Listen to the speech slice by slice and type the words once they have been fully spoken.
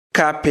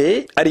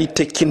KP ari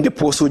tekkinde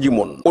posuji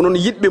mon onon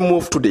yidbe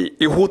moftude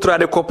e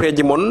hutrade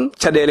kopreji mon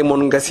cadele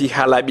mon ngasi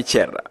halabi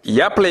cerra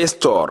ya Play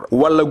Store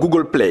walla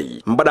Google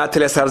Play mbada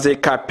télécharger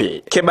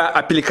KP keba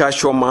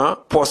application ma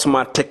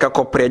posma tekka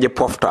kopreje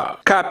pofta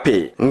KP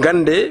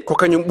ngande ko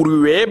kanyum buri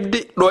webde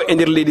do e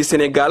nder leydi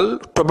Sénégal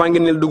to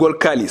banginel dugol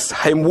kalis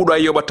hay mbudo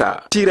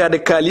ayobata tirade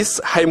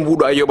kalis hay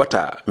mbudo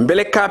ayobata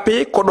mbele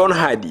KP ko don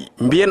haadi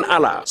mbien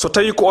ala so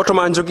tawi ko auto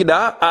ma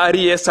jogida a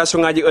ari e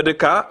station ngaji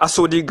EDK a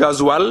sodi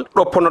gasoil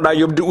do ponoda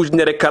yobdi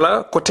ujunere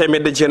kala ko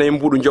temedde jeenay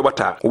mbudu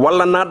njobata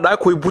walla nadda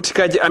koy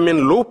boutikaji amen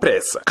low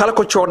press kala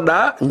ko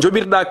codda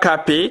njobirda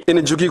KP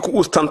ene jogi ko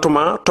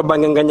ustantuma to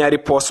bangi nganyari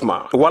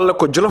posma walla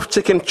ko jollof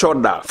chicken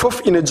codda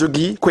fof ina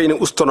jogi ko ina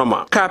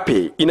ustonoma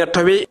KP ina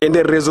tawe e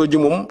nder réseau ji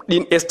mum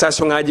din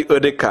station ngaji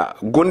EDK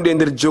gonde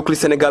nder jokli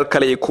Sénégal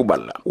kala e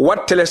kubal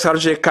wat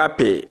télécharger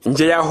KP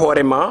njeya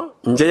horema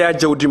njeya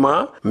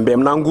jawdima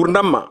mbemna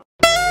ngurdamma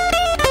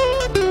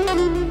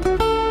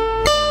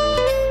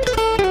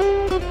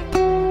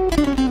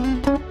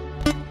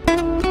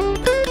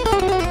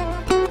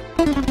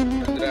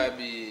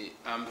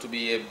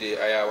yebde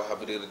ayawa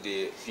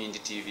habrirde Piindi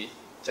TV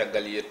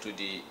caggal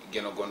yettude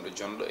geno gondo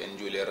jondo en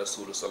juule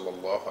rasulu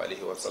sallallahu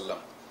alayhi wa sallam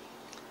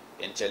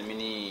en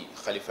calmini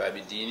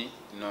khalifaɓe diini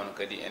non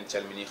kadi en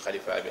calmini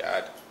khalifaɓe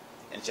aada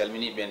en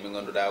calmini ben ɓe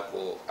ganduɗa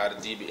ko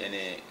ardiɓe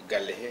ene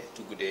galle he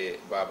tugude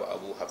baba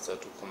abou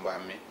habsatu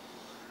kumbahamme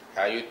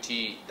ha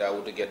yetti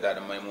dawouda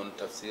geddaɗo maymoun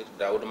tafsir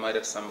dawouda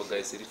maret samba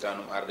gaysiri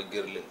tanum arde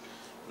guerle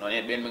non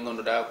en ɓen ɓe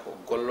ganduɗa ko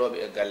golloɓe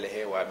e galle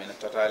he waɓene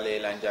tata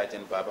leyla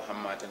jaaten baba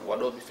hammaten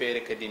waɗoɓe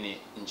feere kadi ne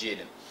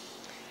jeeɗen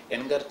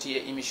en garti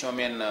e émission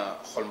men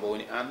holmbo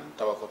woni an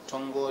tawa ko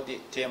tongode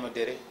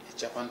temedere e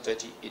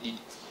capantati e ɗiɗi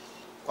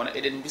kono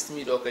eɗen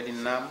bismiɗo kadi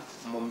nam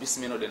mo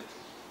bisminoɗen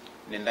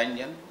nde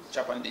dañƴen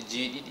capanɗe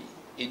jeeɗiɗi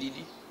e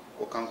ɗiɗi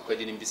ko kanko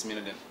kadi ne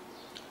bisminoɗen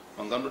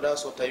mo ganduɗa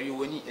so tawi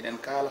woni eɗen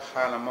kaala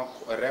haala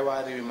makko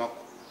rewa rewi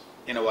makko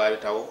ina wawi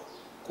taw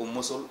ko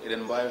musol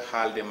eɗen mbawi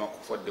haalde makko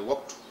fodde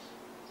waktu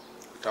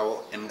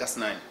taw en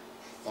gasnani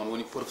on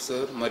woni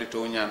professeur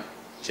Teuw Niane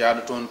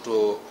jaaɗo toon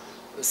to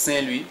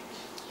Saint-Louis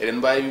eɗen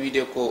mbawi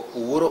wiide ko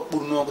wuro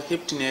ɓurnoko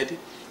heptinede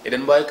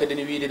eɗen mbawi kadi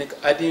ne wiide ne ko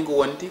adigo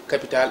wonde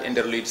capital e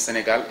nder leydi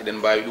Sénégal eɗen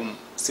mbawi ɗum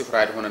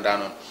sifrade hono da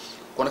noon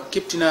kono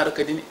keptinaɗo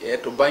kadi e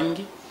to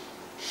banggue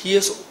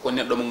heeso ko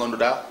neɗɗo mo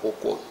ganduɗa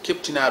ko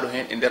keptinaɗo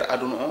hen e nder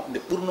aduna o nde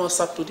ɓurno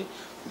sattude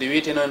nde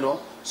wiyetenoɗo o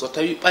so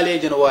tawi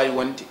ɓaleje no wawi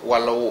wonde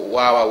walla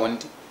wawa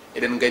wonde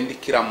eɗen gandi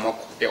kiram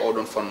makko e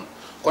oɗon fannu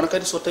kono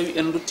kadi so tawi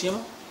en duttima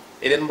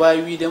eɗen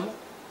mbawi wiidemo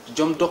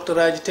joom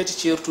doctoraji tati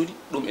certuɗi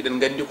ɗum eɗen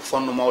gandi ko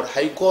fannu mawɗo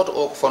hay goto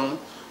o ko fannu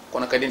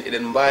kono kadi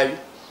eɗen mbawi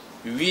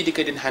wiide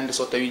kadi hande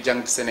so tawi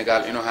jangde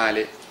Sénégal ino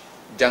haale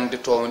jangde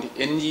towde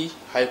en yi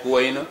hay ko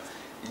wayno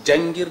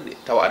jangirde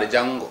tawa aɗa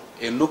janggo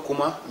e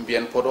nokkuma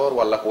mbiyen Podor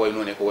walla ko way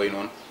noon e ko way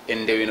noon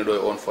en ndewino ɗo e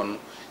on fannu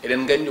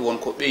eɗen gandi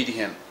wonko ɓeydi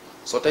hen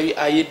so tawi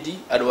a yeddi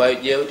aɗa wawi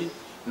ƴewde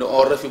no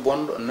on rafi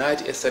bonɗo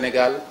naati e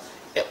Sénégal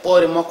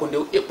eɓɓore makko nde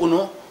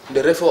eɓɓuno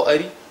nde refo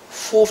ari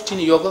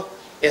foftini yoga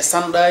e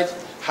sanɗaji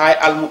hay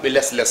almuɓe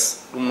les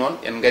ɗum noon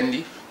en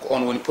gandi ko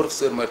on woni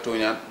professeur Teuw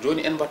Niane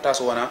joni en batta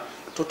so wona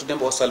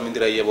tottudembo o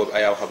salmodira e yeɓoɓe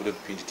ayawa habdude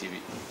Piindi TV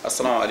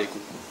assalamu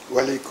aleykum.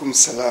 Waleykum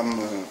salam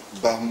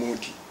Ba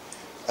Mody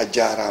a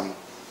jarama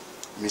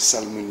mi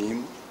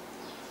salminima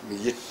mi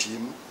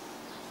yettima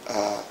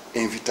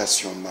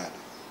invitation maɗa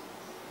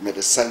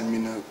mbeɗa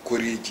salmina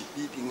koreji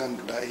ɗiɗi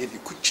ganduɗa heeɗi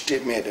kuccite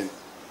meɗen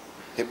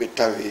heɓe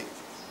tawe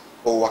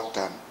o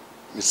waktama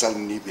mi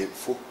salminiɓe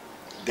fof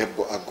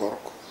debbo a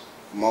gorko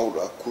mawɗo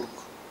a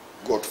kurko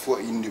goto fof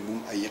inde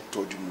mum a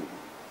yettode muɗum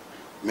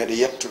mbeɗa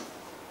yetto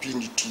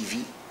Piindi TV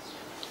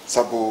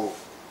saabu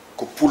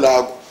ko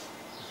pulaagu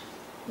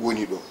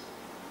woni ɗo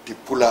te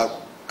pulaagu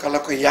kala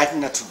ko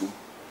yajnata ɗum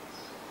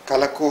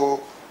kala ko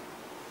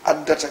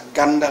addata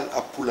gandal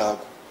a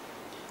pulaagu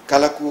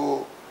kala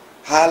ko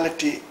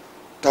haalate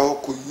tawa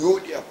ko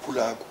yooɗi a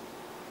pulaagu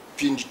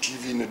Piindi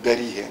TV no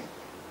dari hen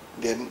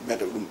nden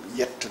mbeɗa ɗum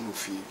yetta no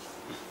feewi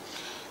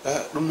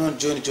ɗum noon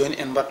joni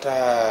en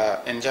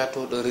mbatta en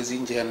jatoɗo rési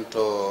jehen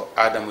to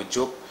Adama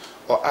Diop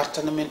o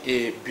artana men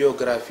e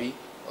biographie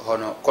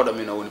hono koɗo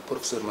men o woni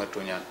professeur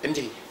Teuw Niane en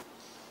jeehi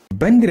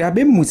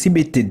bandiraɓe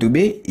musidɓe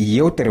tedduɓe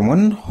yewtere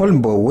mon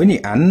holmbo woni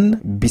an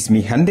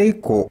bismi hande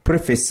ko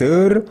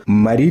professeur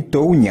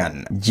Teuw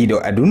Niane jiiɗo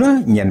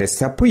aduna ñande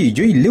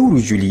 15 lewru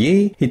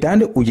juillet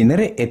hitande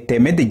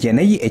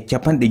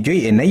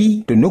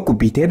 1954 to nokku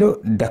biteɗo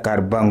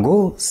Dakar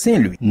Bango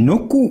Saint-Louis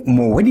nokku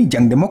mo waɗi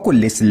jangde makko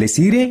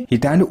lesire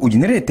hitande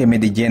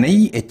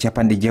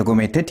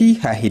 1963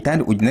 ha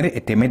hitande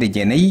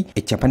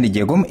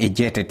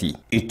 1968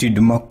 étude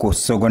makko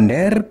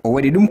secondaire o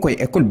waɗi ɗum koye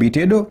école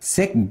biteɗo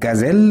Sek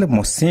Gazelle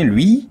mo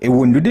Saint-Louis e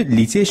wondude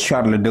lycée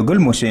Charles de Gaulle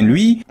mo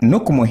Saint-Louis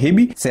nokku mo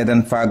hebi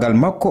sedan fagal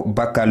makko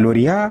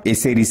baccalauréat e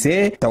série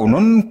C taw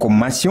non ko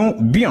mention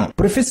bien.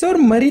 Professeur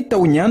Marie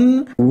Teuw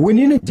Niane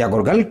wonino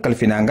jagorgal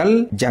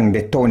kalfinangal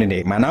jangde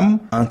townede manam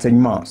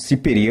enseignement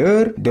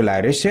supérieur de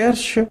la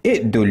recherche et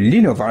de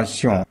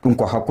l'innovation. Dum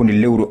ko hakkunde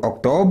lewru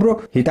octobre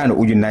hitande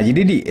ujunnaji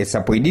ɗiɗi e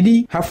sappo e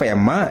ɗiɗi ha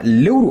fayama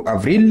lewru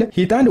avril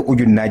hitande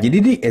ujunnaji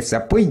ɗiɗi e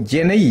sappo e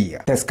jeenayi.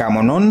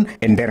 Teskama non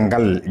e nder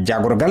ngal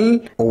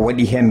jagorgal o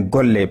waɗi hen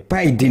golle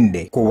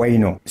paydinɗe ko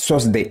wayno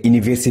sosde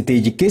université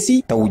ji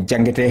kesi taw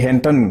jangete hen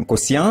tan ko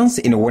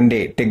science ina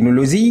wonde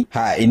technologie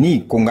ha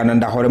eni ko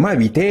gandanɗa hoorema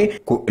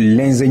wiyete ko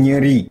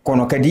l'ingénierie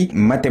kono kadi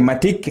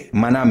mathématique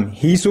manam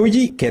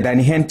hisoji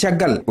kedani hen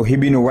caggal o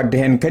heɓino wadde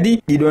hen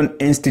kadi ɗiɗon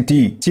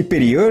institut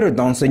supérieur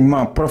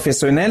d'enseignement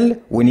professionnel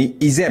woni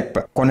ISEP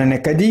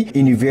konone kadi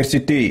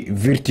université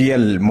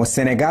virtuelle mo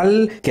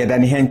Sénégal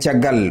kedani hen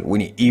caggal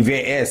woni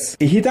IVS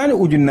e hitande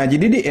ujunnaji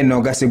ɗiɗi e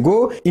nogase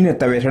goo ina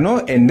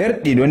taweteno e nder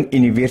ɗiɗon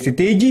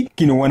université ji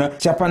kino wona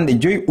capanɗe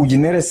joyi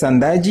ujunere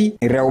sandaji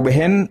rewɓe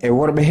hen e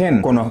worɓe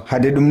hen kono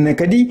hade ɗum ne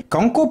kadi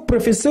kanko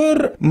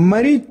professeur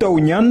Marie Teuw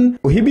Niane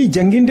o heeɓi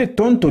janginde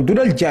toon to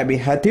dudal jaaɓe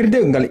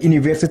hatirde ngal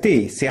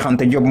université Cheikh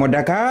Anta Diop mo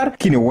Dakar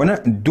kino wona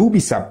duuɓi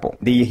sappo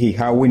nde yeehi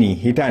ha woni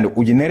hitande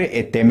ujunere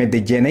e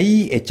temedde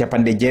jeenayi e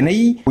capanɗe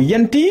jeenayi o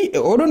yanti e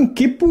oɗon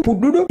kippu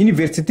puɗɗuɗo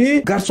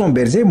université Gaston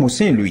Berger mo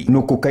Saint-Louis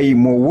nokku kay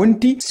mo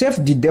wonti chef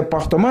du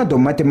département de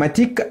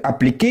mathématiques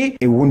appliquées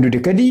e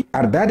wondude kadi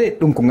ardade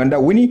ɗum ko ganduɗa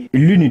woni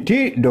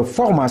l'unité de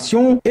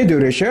formation et de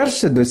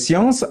recherche de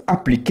sciences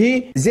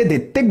appliquées et de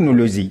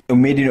technologies o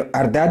meɗino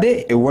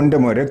ardade e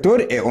wondemo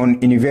recteur e on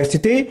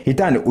université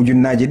hitande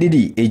ujunnaji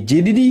ɗiɗi e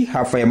jeeɗiɗi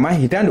ha fayama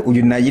hitande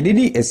ujunnaji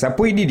ɗiɗi e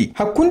sappo e ɗiɗi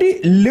hakkunde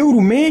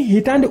lewru mai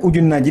hitande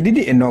ujunnaji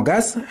ɗiɗi e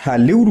nogas ha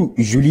lewru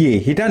juillet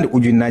hitande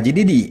ujunnaji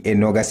ɗiɗi e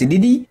nogas e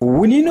ɗiɗi o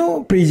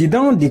wonino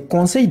président du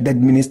conseil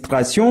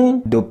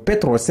d'administration de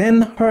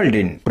Petrosen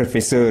Holding.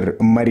 Professeur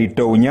Marie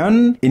Teuw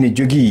Niane ina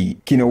jogui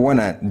kino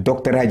wona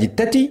doctoraji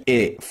tati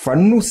e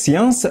fannu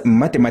science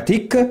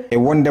mathématique e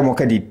wondemo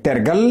kadi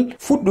tergal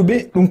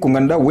fuɗɗuɓe ɗum ko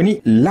ganduɗa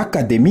woni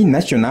l'Académie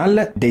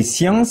nationale des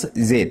sciences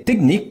et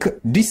techniques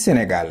du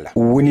Sénégal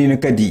wonino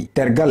kadi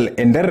tergal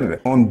e nder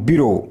on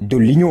bureau de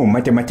l'union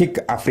mathématique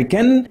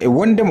africaine e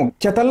wondemo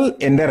catal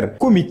e nder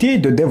comité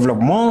de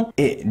développement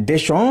et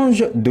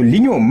d'échange de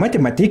l'union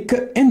mathématique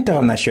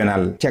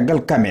internationale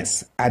caggal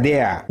CAMES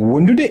ADA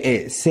wondude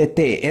e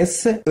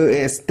CTS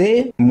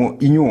EST mo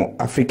union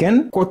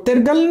africaine ko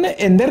tergal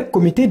e nder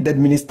comité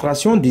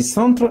d'administration du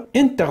centre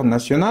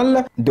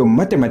international de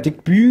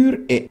mathématiques pures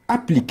et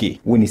appliquées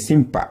woni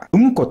SIMPA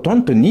ɗum ko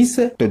toon to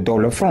Nice to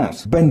dowle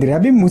France.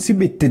 Bandiraɓe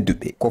musidɓe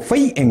tedduɓe ko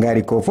fayi e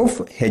ngaari ko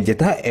fof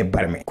hejjata e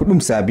barme ko ɗum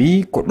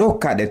saabi ko ɗo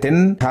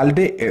kaɗeten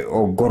haalde e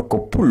o gorko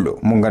pullo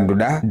mo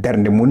ganduɗa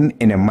darde mum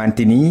ene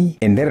mantini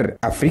e nder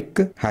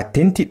Afrique ha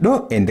tenti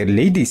ɗo e nder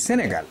leydi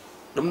Sénégal.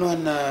 ɗum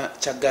noon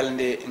caggal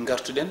nde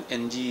gartuɗen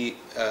en jii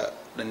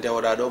ɗo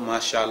ndewɗa ɗo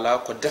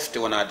machallah ko defte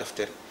wona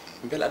deftere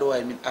beela aɗa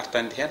wawi min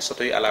artande hen so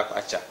tawi ala ko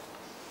acca.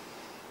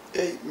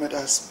 eyyi mbeɗa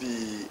hasbi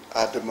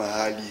adama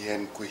haali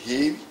hen ko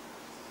heewi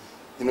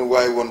ina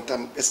wawi won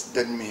tan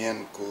ɓesdanmi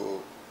hen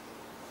ko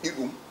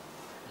ɗiɗum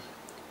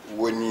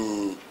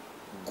woni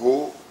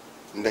goo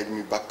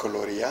dañmi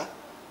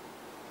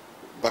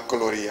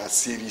baccalauréat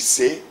série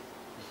C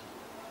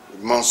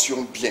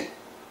mention bien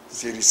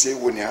série C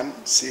woni han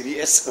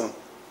série S1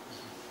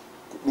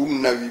 ko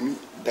ɗum nawimi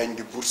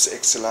dañde bourse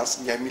excellence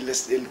jami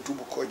lesɗele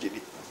tubakoje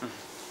ɗi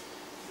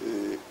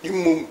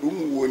ɗimmum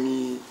ɗum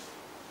woni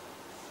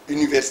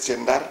université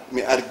Ndar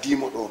mi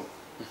ardima ɗon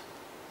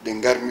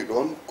nde garmi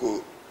ɗon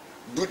ko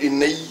duuɗi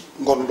 4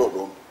 gonɗo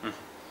ɗon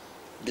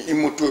nde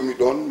immotomi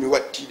ɗon mi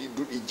wattiɗi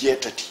duuɗi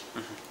 6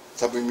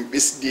 saabu mi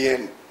ɓesdi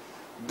hen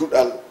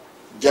duɗal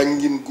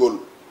janngingol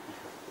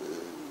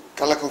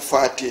kala ko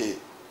faate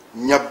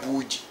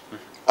ñabbuji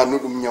anno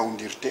ɗum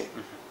ñawdirte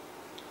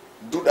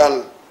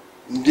duɗal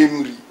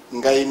ndemri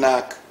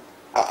gaynaka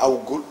a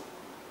awgol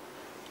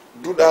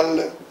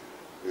duɗal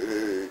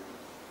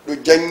ɗo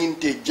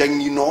jannginte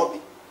jannginoɓe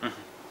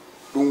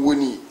ɗum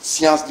woni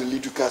science de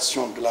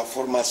l'éducation de la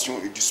formation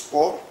et du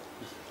sport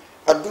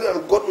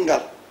adduɗal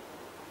goɗngal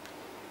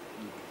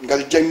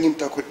ngal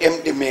janginta ko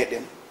ɗemɗe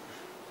meɗen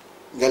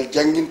ngal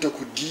janginta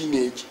ko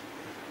diineji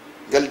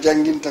ngal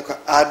janginta ko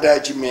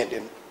aadaji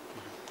meɗen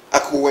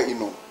ako wayi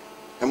noon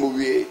hemo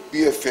wiye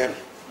UFR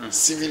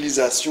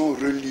civilisation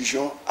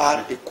religion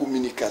art et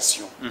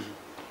communication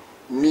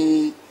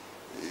mi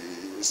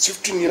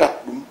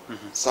siftinirat ɗum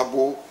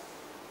sabo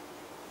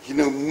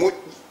hina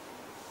moƴƴi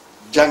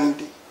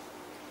jangde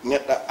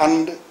neɗɗo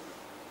anda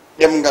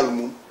ɗemgal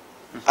mum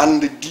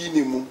anda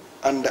diine mum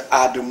anda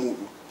aada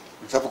muɗum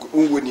sabu ko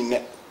ɗum woni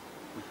neɗɗo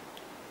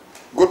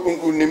goɗɗum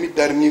ɗum nemi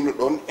darnino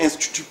ɗon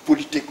institut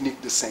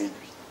polytechnique de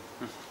Saint-Louis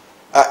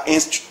a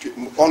institut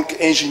on ko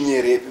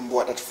ingénieur eɓe mbo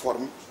waɗata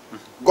formé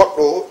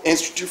goɗɗo o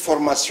institut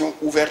formation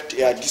ouverte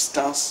et à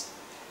distance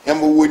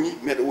hembo woni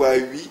meɗa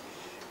wawi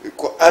wi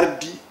ko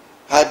ardi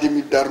haade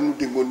mi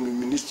darnude gonmi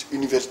ministre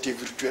université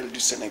virtuelle du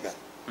Sénégal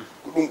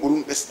ɗum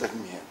ɓurum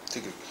ɓesdatmi hen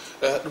tigi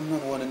ɗum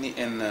noon wonani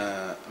en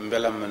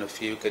belamma no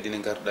feewi kadi ne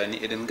garɗa ni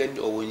eɗen gandi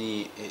o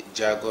woni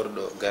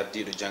jagorɗo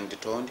gardiɗo jangde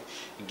towde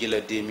gila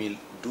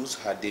 2012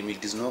 ha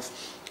 2019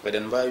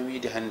 eɗen mbawi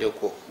wiide hande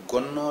ko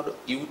gonnoɗo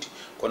iwti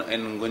kono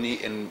en goni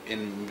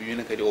en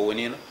mbino kadi o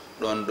wonino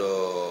ɗon ɗo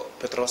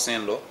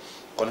Petrosen ɗo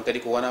kono kadi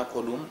ko wona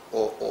ko ɗum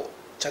o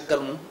caggal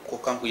mum ko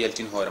kanko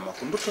yaltini hoore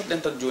makko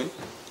duttoɗen tan joni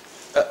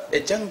e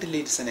jangde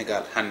leydi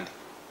Sénégal hande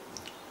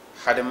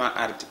hadema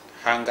arde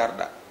ha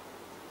garɗa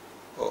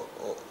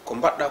ko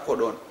mbaɗɗa ko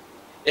ɗon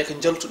e ko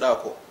jaltuɗa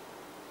ko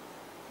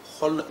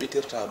holno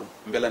ɓetirta ɗum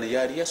beela ne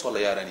yaari yeeso walla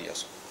yarani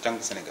yeeso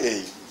jangde Sénégal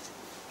eyyi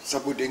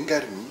saabu de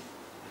garmi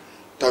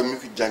tawmi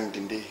ko jangde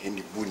nde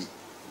hende boni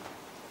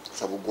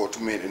saabu goto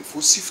meɗen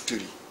fof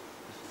siftori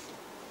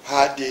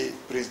haade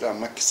président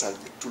Macky Sall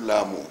ƴettu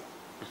laamu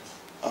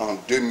o en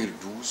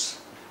 2012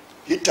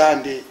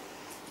 hitande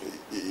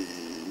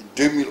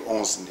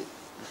 2011 nde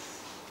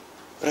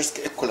presque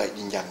école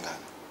aji ɗi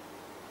janggano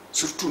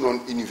surtout noon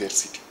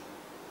université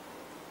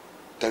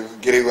tawi ko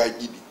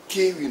guerewaji ɗiɗi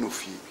keewi no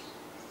feewi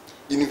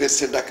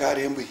université Dakar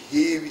hembo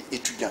heewi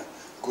étudiant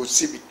ko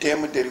seeɓi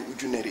temedere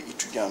ujunere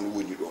étudiant no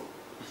woni ɗon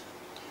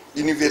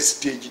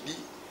université ji ɗi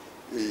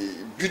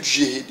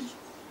budget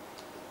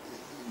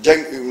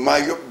heɗi ma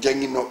yoɓ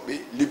jangguinoɓe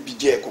lebbi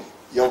 6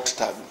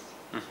 yawtata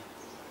ɗum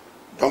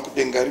donc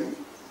ɗe garmi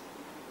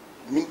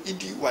min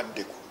idi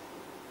wadde ko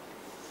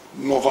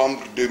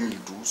novembre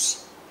 2012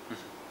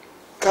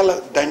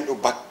 kala dañɗo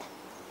bac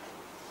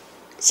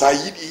sa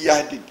yiɗi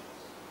yahde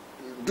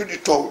duuɗi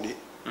towɗe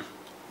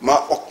ma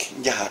okke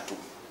jaaha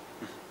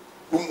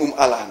toon ɗum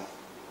alano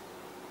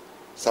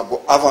saabu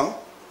avant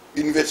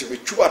université ɓe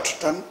cuɓata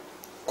tan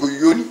ko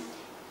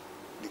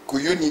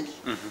yoni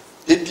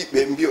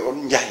heddiɓe mbi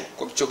on jaahe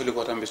koɓe cohli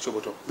ko tan ɓe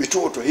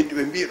cuɓoto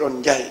heddiɓe mbi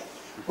ɗon jaahe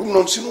ɗum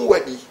noon si ɗum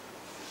waɗi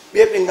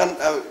ɓeɓe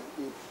ganduɗa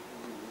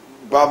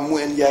baba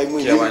mumen yaye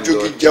mumen yoni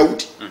jogui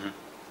jawdi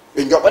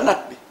ɓe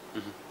joɓanatɓe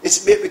e si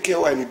ɓeɓe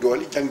kewani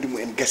doole jangdi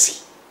mumen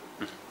gasi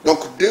donc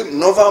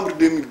novembre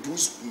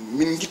 2012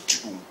 min guitti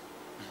ɗum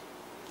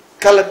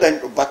kala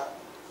dañɗo bac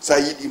sa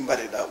yiiɗi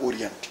mbaɗeɗa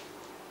orienté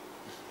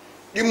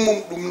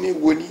ɗimmum ɗum ne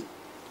woni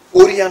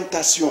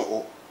orientation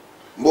o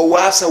mbo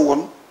wasa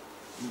won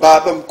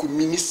babam ko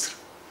ministre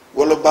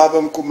walla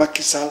babam ko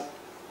Macky Sall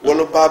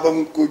walla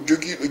babam ko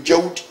joguiɗo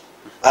jawdi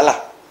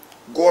ala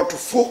goto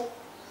fof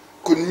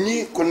ko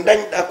ni ko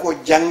dañɗa ko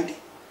jangde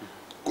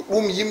ko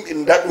ɗum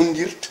yimɓe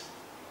daɗodirta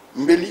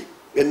beeli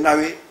ɓe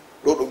nawe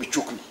ɗo ɗo ɓe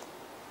cohli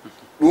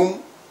ɗum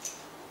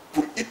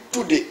pour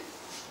ittude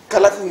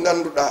kala ko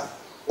ganduɗa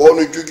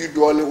ono jogui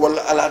doole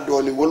walla ala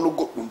doole walla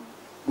goɗɗum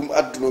ɗum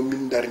adduno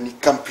min darni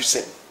campus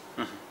en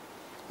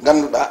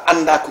ganduɗa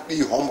anda ko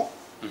ɓi homo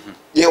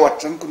ƴewat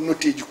tan ko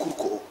noteji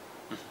kurko o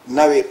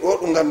nawe ɗo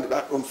ɗo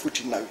ganduɗa ɗon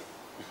foti nawe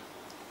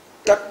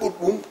takɓo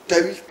ɗum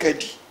tawi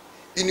kadi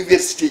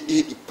université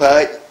ɗi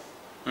paaɗi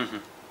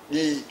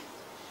ɗi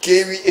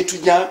keewi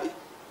étudiant ɓe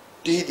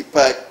te hiɗi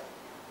paaɗi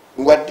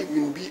ɗum wadde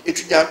min mbi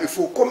étudiant ɓe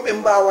fof comme ɓe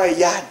mbawa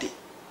yaade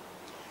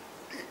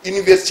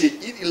université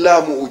ɗiɗi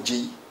laamu o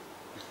jeeyi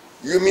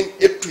yomin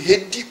ƴettu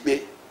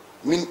heddiɓe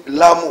min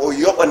laamu o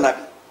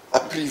yoɓanaɓe a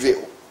privé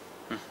o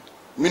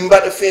min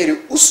mbaɗa feere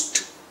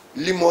ustu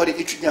limore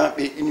étudiant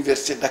ɓe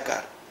université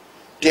Dakar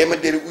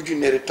temedere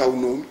ujunere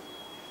tawnomi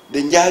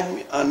nde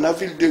jaadmi en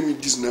avril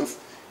 2019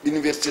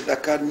 université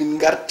Dakar min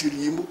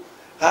gartirimo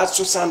ha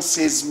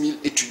 76 000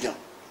 étudiants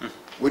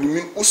woni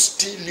min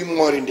usti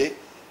limore nde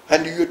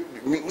hande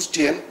min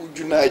usti hen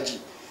ujunaji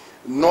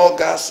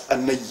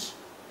 24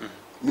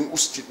 min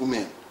usti ɗum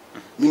hen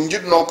min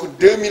jiɗno ko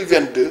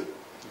 2022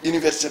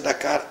 université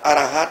Dakar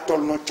ara ha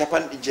tolno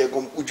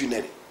 60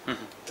 ujunere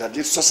c'est à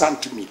dire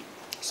 60 000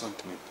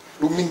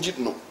 ɗum min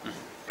jiɗno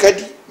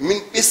kadi min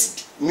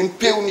ɓesdi min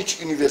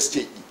pewniti université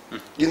ɗi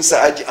ɗin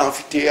saaji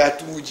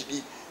amphithéâtre uji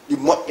ɗi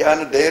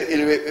moƴƴano d'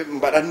 ailleurs ɓe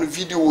mbaɗatno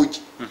vidéo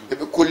ji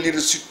eɓe kollira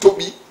si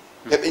tooɓi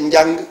eɓe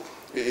jangga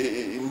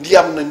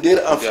ndiyam no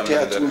nder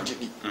amphithéâtre uji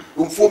ɗi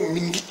ɗum fof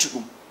min guitti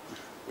ɗum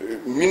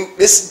min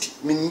ɓesdi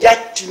min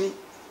jattini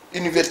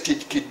université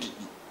ji keddi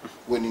ɗi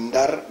woni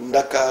Ndar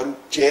Dakaru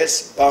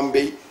Thiès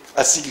Bambey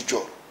a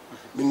Ziguinchor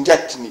min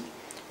jattini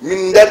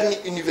min darni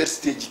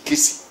université ji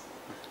kesi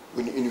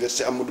woni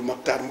université Amadou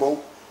Mahtar Mbow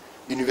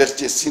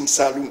université Sine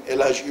Saloum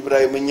El Hadj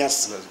Ibrahima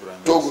Niass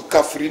togo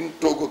Kaffrine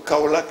togo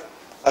Kaolack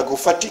ago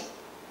Fatick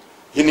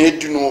hene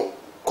heddino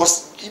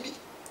kos ɗiɗi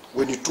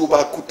woni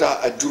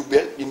Toubacouta a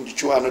Diourbel ɗin ɗi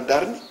cuwano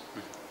darni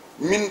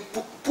min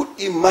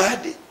puɗɗi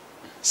maade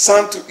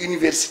centre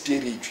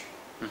universitaire ji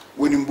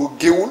woni mbo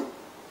Gewul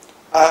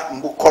a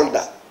mbo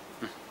Kolda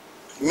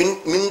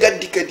min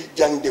gaddi kadi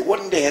jangde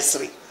wonde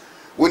hesre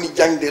woni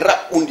jangde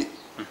raɓɓude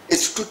e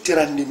so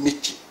tottirande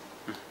métier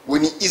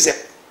woni ISEP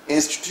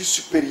institut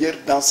supérieur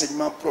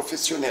d'enseignement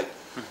professionnel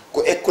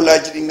ko école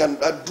aji ɗi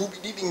ganduɗa duuɓi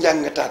ɗiɗi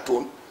jangata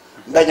toon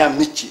daña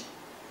métier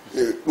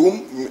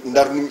ɗum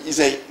darnumi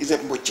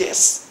ISEP mbo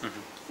Thiès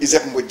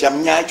ISEP mbo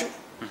Diamniadio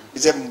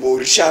ISEP mbo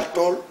Richard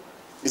Toll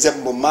ISEP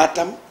mbo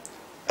Matam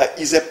a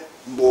ISEP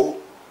mbo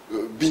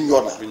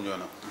Bignona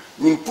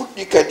min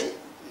puɗɗi kadi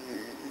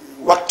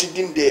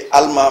hottidinde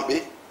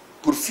almaɓe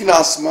pour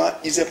financement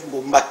ISEP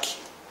mo Mbacke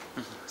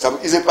sabu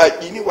ISEP aji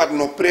ɗini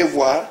waɗno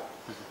prévoir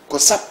ko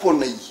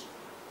 14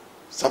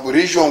 sabu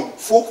région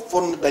fof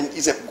fonno dañ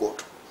ISEP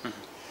goto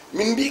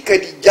min mbi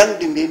kadi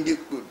jangde nde ndi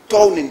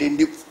towne nde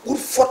ndi ɓuur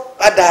fot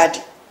ɓadade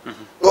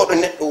ɗo ɗo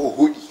neɗɗo o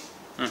hooɗi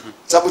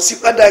sabu si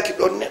ɓadaki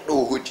ɗon neɗɗo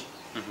o hooɗi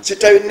si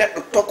tawi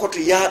neɗɗo tokkoto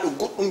yaaɗo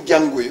goɗɗum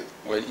janggoyo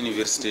way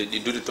université ɗi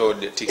duɗi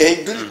towɗe eyyi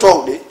duɗi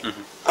towɗe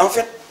en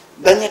fait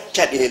dañat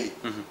caɗele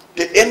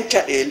te ɗen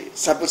caɗele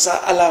sabu sa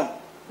ala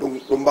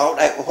ɗo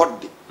mbawɗa e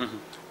hodde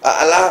a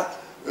ala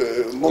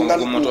mo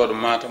gummotoɗo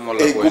Matam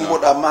walla eyyi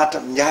gummoɗa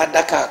Matam jaaha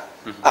Dakar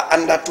a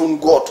anda toon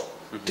goto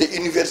te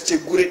université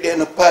guure ɗe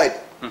no paaɗi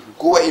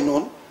ko wayi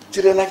noon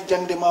tirenaki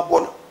jangde ma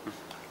bona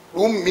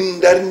ɗum min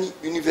darni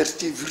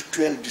université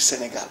virtuelle du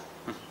Sénégal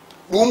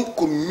ɗum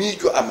ko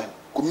miijo amen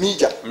ko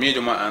miijam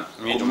miijo ma an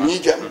ko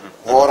miijam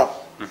hooram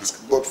par ce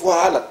que goto fof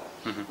haalat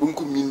ɗum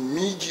ko min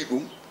miiji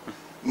ɗum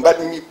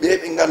mbaɗmi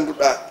ɓeɓe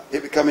ngannduɗa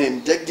eɓe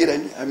kamen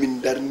jaggirani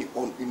hamin darni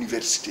on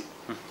université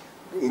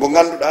mo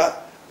ngannduɗa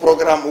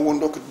programme o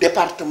wonɗo ko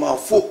département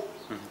fof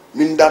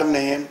min darna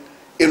hen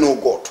eno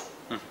goto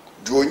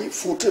joni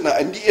Fouta na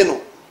andi eno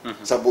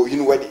sabu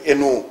hino waɗi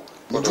eno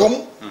Ndioum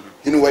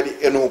hino waɗi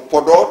eno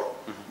Podor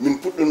min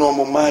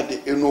puɗɗinomo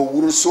maade eno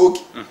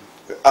Wourossogui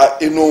a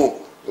eno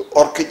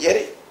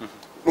Orkodiéré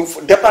ɗum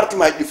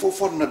département ji ɗi fof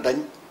fonno dañ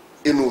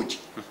enoji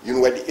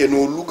hino waɗi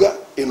eno Louga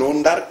eno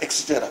Ndar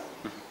etc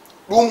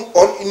ɗum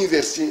on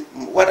université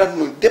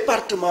waɗatno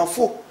département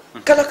fof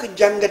kala ko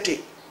janggate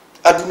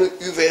aduna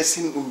UVS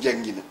hin ɗum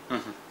janggina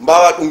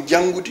mbawa ɗum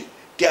janngude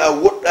te a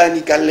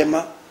woɗɗani galle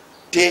ma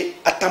te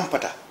a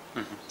tampata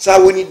sa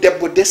woni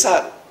debbo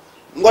desaɗo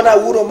gona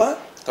wuuro ma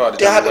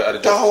te haɗa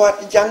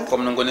tawaɗe jangga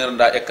comme no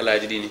gonirɗa école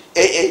aji ɗini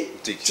eyyi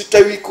si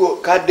tawi ko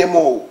ka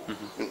demowo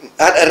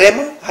haɗa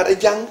rema haɗa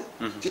jangga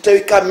si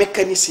tawi ka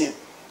mécanicien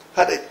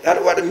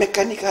haɗa waɗa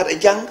mécanique haɗa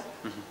jangga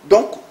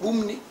donc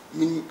ɗum ni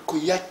min ko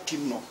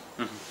yattinno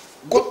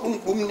goɗɗum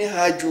ɗum ni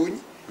ha joni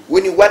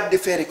woni wadde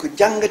feere ko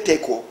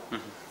janggate ko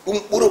ɗum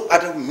ɓuuro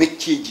ata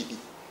métier ji ɗi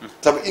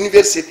sabu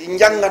université ɗi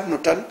janggatno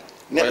tan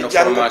neɗɗo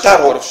jangga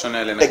taro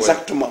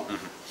exactement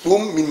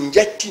ɗum min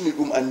jattini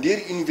ɗum a nder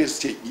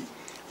université ɗi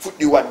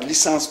fuɗɗi wad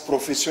licence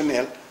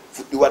professionnel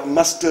fuɗɗi wad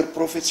master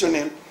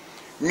professionnel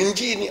min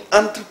jiini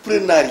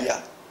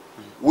entrepreneuriat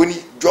woni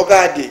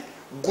jogade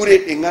gure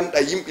ɗe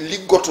ganduɗa yimɓe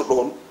liggoto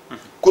ɗon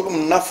ko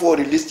ɗum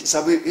nafoore lesdi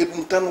sabu e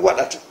ɗum tan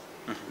waɗata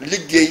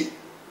liggey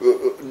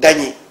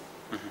dañe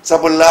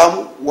sabu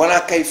laamu wona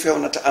kay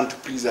fewnata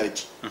entreprise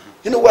aji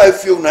hino wawi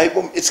fewnu hay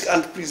ɓom est ce que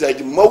entreprise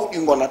aji mawɗi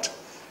gonata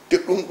te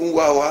ɗum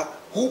wawa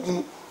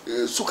huɓnu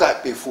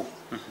sukaɓeɓe fof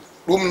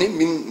ɗum ni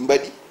min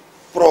mbaɗi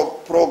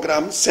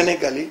programme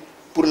sénégalais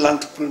pour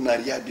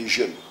l'entrepreneuriat des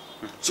jeunes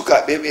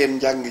sukaɓeɓe en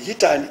jangga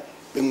hitande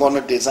ɓe gona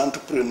des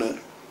entrepreneurs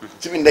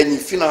siɓe dañi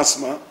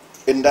financement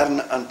ɓe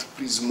darna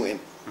entreprise mumen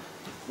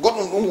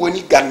goɗɗum ɗum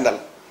woni gandal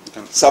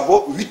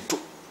sabo witto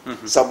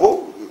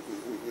sabo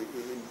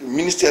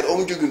ministére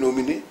omo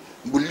joguinomi nde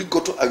mbo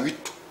liggoto a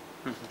witto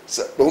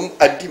ɗum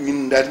addi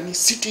min darni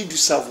cité du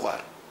savoir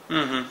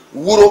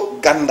wuro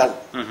gandal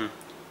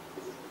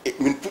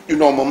min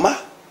puɗɗinomo ma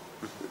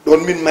ɗon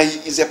min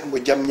mayi ISEP mo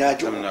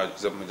Diamniadio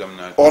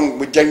on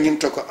mo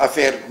jangguinta ko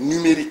affaire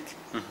numérique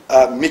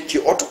à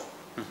métier auto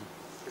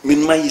min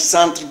mayi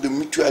centre de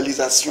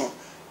mutualisation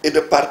et de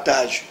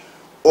partage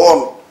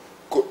on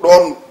ko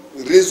ɗon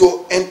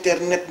réseau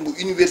internet mo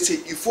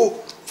université il faut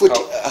foti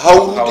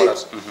hawrude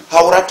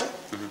hawrata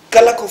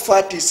kala ko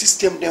fati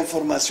système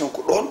d'information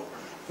ko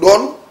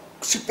ɗon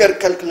super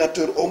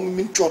calculateur o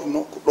min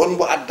codno ko ɗon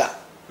mbo adda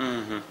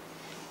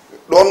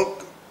ɗon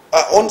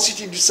on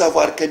cité du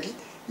savoir kadi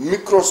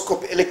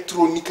microscope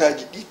électronique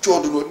aji ɗi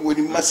codono ɗum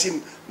woni machine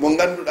mo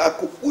ganduɗa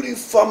ko ɓuuri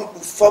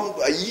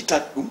famɗu a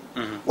yitat ɗum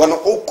wona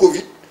o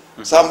covid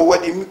sa mo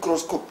waɗi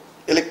microscope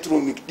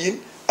électronique ɗin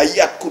a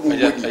yiyat ko ɗum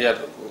woni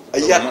a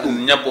yiyat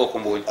ɗum ñabbo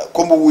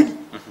kombo woni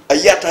a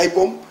yiyat hay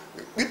boom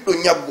ɓiɗɗo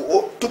ñabbo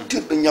o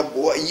tottirɗo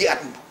ñabbo o a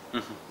yiyat mbo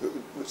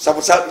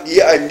sabu sa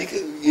yiya ndika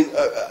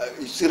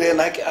si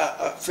renaki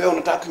a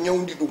fewnata ko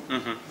ñawdi ɗum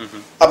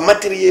a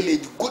matériel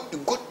eji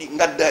goɗɗi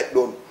gaddaɗi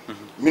ɗon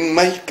min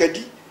mahi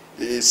kadi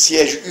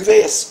siège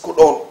UVS ko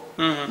ɗon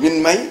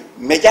min mahi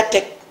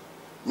médiathèque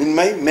min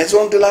mahi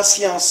maison de la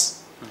science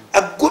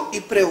a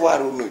goɗɗi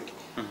prévoir onoɗi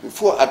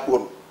fof ad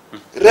ɗon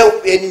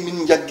rewɓe ni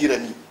min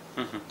jaggirani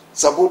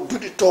sabu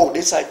duuɗi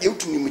towɗe sa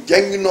ƴewtinimo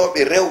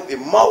jangguinoɓe rewɓe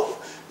mawɓe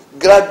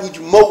grade uji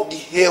mawɗi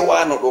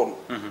heewano ɗon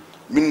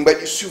min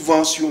mbaɗi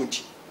subvention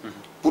ji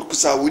pour que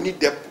sa woni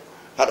debbo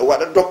haɗa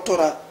waɗa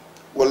doctorat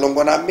walla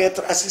gona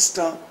maître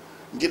assistant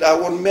jiɗa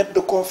won maître de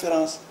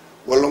conférence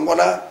walla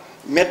gona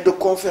maître de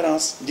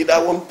conférence jiɗa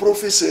won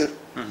professeur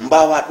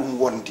mbawa ɗum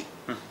wonde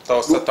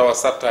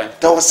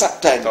tawa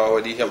sattani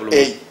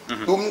eyyi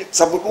ɗum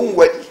sabu ɗum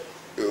waɗi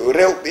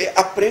rewɓe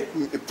après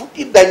ɓe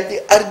puɗɗi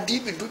dañde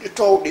ardiɓe duuɗe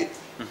towɗe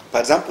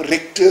par exemple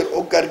recteur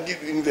o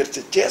gardiɗo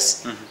université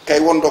Thiès kay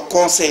wonɗo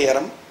conseillére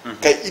am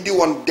kay idi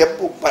won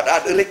debbo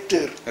mbaɗaɗo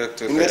recteur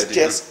université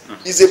Thiès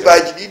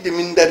isebaji ɗi de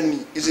min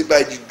darni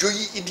isebaji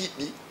joyi idiɗ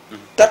ɗi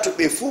tato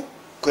ɓe fof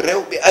ko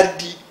rewɓe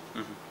ardiɗi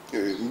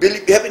beeli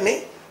ɓe heɓe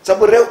ne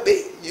saabu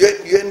rewɓe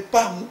yo en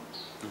paamu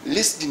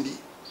lesdi ndi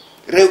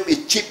rewɓe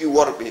ceeɓi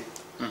worɓe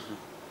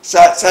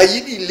sa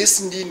yiɗi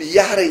lesdi ndi ndi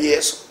yahra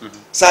yeeso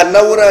sa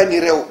nawrani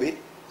rewɓe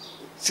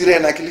si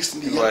renaki lesdi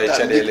ndi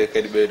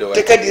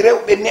te kadi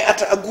rewɓe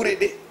ne'ata a gure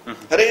ɗe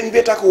haɗa en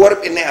mbiyata ko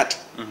worɓe ne'ata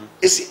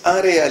et si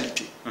en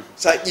réalité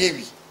sa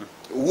ƴeewi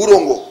wuro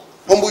ngo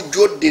hombo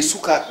jodde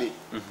sukaɓe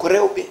ko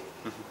rewɓe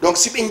donc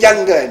si ɓe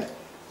janggani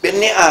ɓe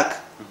ne'aka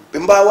ɓe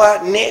mbawa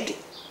neede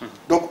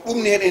donc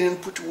ɗum ne eɗenen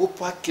poti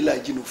woppu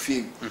hakkillaji no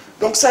feewi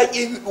donc sa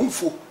ƴeewi ɗum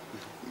fof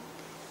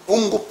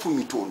ɗum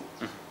goppumi toon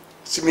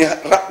simi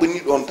raɓɓani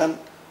ɗon tan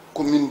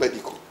ko min mbaɗi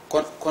ko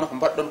kono ko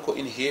mbaɗɗon ko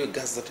ina heewi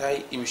gasdata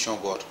e émission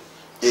goto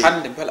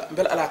hande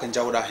beela ala ko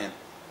jawɗa hen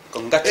ko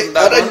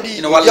gattuɗa ɗon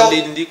ina walla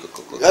leydi ndi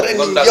aɗa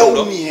andi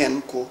jawmi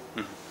hen ko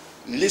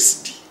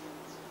lesdi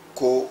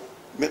ko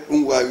meɗ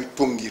ɗum wawi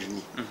tonguir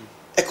ni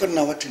e ko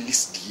nawata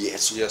lesdi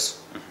yeeso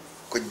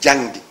ko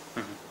jangde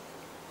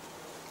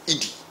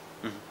idi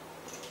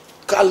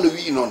ko Allah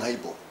wi noon hay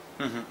bo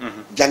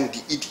jangde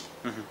idi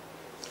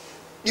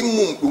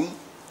ɗimmum ɗum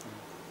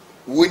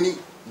woni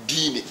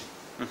diine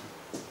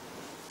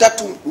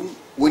tatum ɗum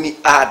woni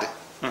aada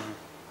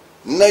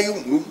nayum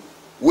ɗum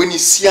woni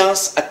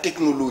science et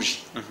technologie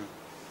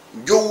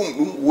jowum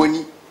ɗum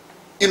woni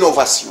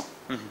innovation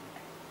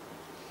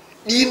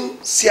ɗin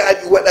si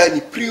aɗi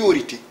waɗani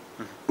priorité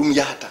ɗum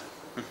yahata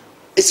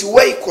e si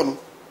wayi kono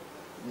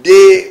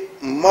de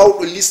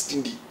mawɗo liste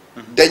ndi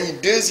dañi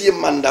deuxiéme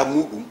mandat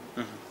muɗum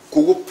ko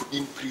woppu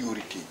ɗin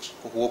priorité ji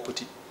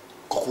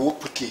koko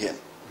woppati hen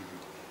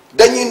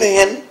dañino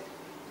hen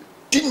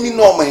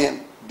tinninoma hen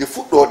de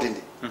fuɗɗode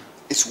nde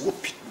e si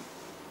woppit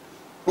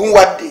ɗum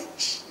wadde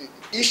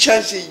ɗi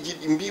changé ji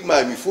ɗi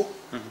mbimami fof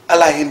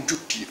ala hen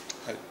jottiɗo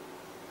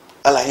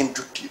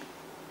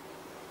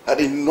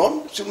haɗa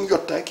noon so ɗum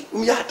yottaki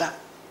ɗum yahata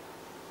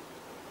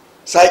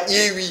sa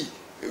ƴeewi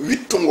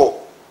witto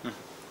ngo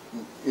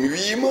mi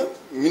wima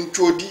min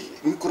coodi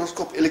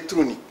microscope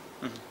électronique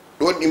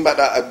ɗon ɗi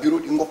mbaɗa a bureau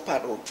ɗi goppa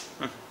ɗon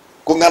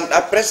ko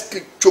ganduɗa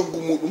presque coggu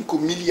muɗum ko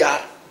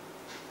milliard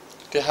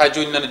te ha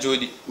joni nana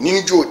jooɗi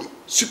nini jooɗi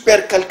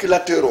super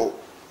calculateur o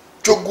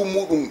coggu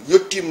muɗum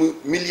yettima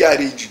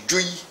milliard eji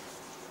 5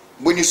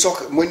 moni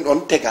soka moni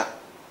ɗon tega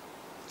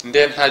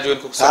nden ha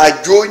joni koko ha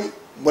joni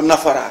mo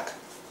nafaraka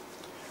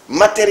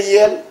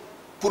matériel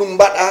pour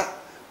mbaɗa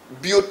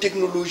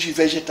biotechnologie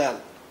végétale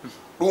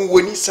ɗum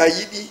woni sa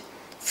yiɗi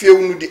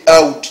fewnude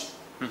awdi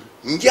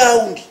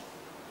jawdi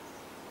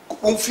ko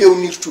ɗum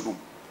fewnirta ɗum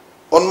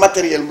on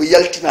matériel mo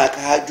yaltinaka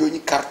ha joni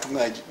carton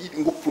ngaji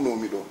ɗiɗi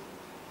goppunomi ɗon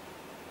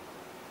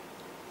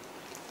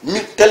mi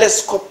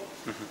télescope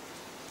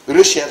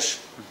recherche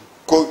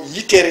ko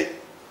yitere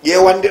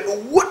ƴewande ɗo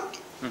woɗɗi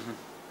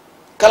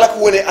kala ko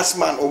woni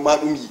asman o ma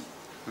ɗum yi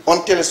on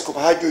télescope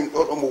ha joni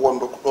ɗo ɗomo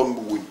wondo ko ɗon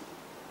mo woni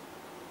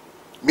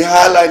mi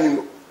haalani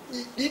no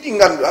ɗiɗi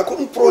ganduɗa ko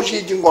ɗum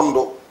projet ji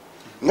gondo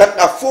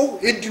ganduɗa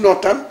fof heddino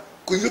tan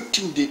ko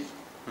yettinde ɗi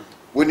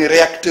woni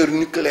réacteur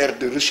nucléaire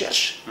de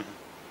recherche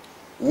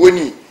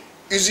woni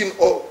usine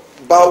o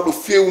bawɗo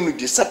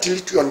fewnude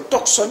satellite yon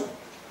tokson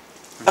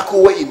ako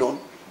wayi noon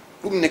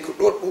ɗum ne ko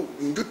ɗo ɗo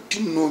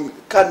jottinnomi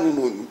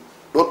kannunomi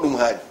ɗo ɗum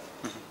haali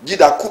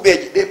jiiɗa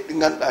kuɓeje ɗe ɗi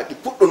ganduɗa ɗi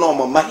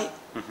puɗɗonoma maahe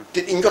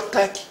te ɗi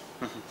jottaki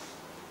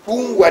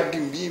ɗum waddi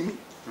mbimi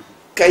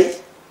kay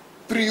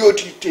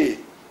priorité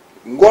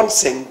gon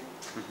sengo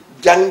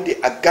jangde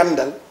a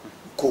gandal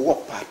ko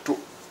woppa to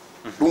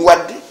ɗum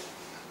wadde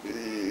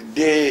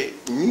de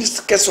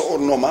ministre kesso o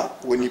noma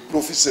woni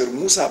professeur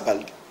Moussa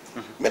Balde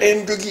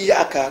mbeɗen jogui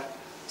yakar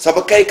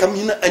saabu kay kam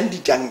hina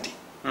andi jangde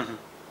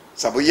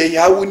saabu yeehi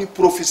ha woni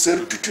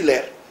professeur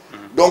titulaire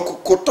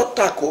donc ko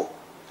totta ko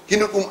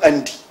hina ɗum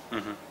andi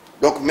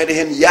donc meɗe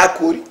hen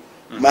yakori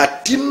ma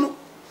tinno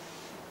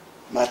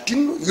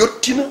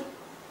yottina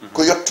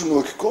ko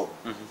yottunoki ko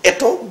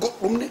eto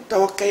goɗɗum ne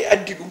tawa kay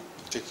addi ɗum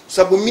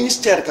saabu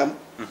ministère kam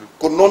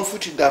ko noon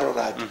foti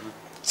darorade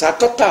sa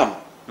tottama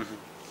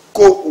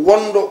ko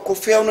wondo ko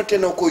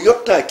fewneteno ko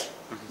yottaki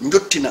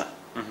jottina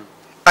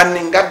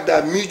anne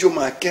gadda miijo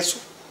ma kesso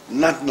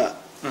natna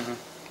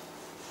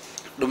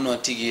ɗum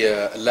noon tigui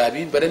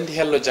laaɓi mbaɗandi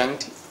hello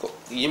jangde ko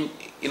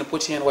ina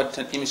poti hen wadde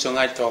tan émission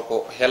ngaji taw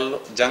ko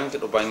hello jangde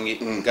ɗo banggue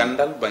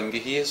gandal banggue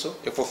heeso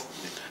e foof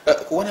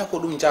ko wona ko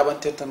ɗum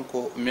jaɓanten tan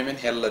ko memen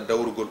hella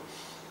dawrugol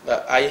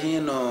a yeehi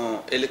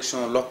no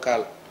élection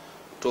locale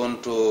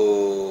toon to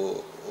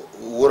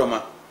wuro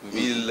ma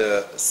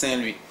ville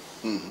Saint-Louis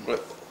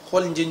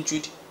hol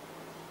jencude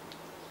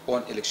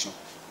on élection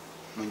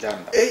mo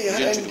janɗa eyi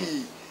haɗa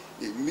andi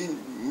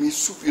mi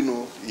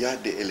suɓino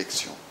yahde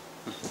élection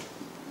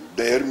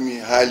d'ailleurs mi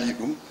haali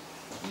ɗum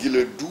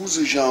gila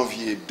 12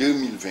 janvier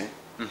 2020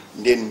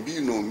 nden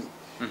mbinomi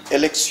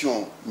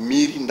élection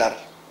mairie Ndar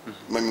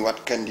mami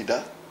wat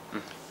candidat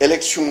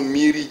élection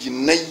mairie ji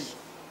 4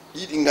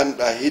 ɗiɗi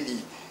ganduɗa heeɗi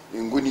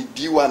goni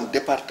diwan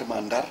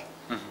département Ndar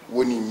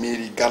woni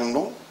mairie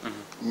Gandon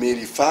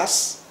mairie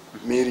Fass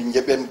mairie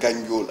Ndiébène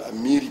Gandiol a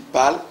mairie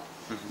Pal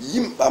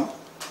yimɓam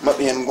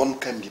maɓe hen gon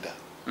candidat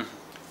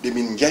de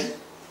min jayi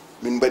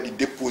min mbaɗi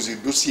déposé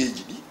dossier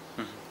ji ɗi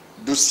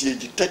dossier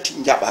ji tati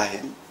jaɓa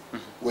hen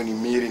woni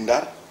mairie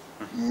Ndar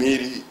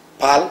mairie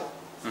Pal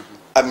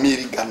a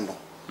mairie Gandon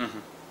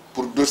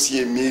pour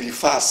dossier mairie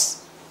Fass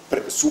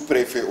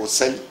sous-préfet au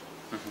Saly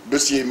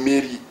dossier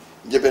mairie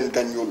Ndiébène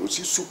Gandiol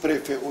aussi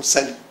sous-préfet au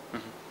Saly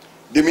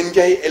de min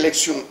jayi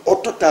élection au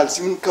total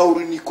si min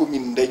kawrini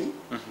commune dañi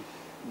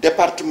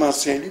département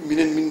Saint-Louis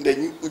minen min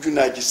dañi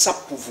ujunaji 10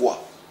 voix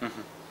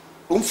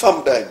ɗum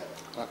famɗani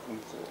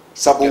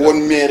sabu won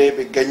maire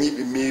ɓe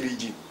gañiɓe mairie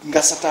ji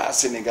gasata a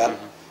Sénégal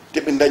te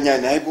ɓe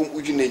dañani hay bom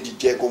ujuneji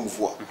 6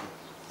 voix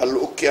Allah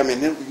hokki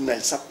amen hen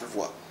ujunaji 10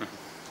 voix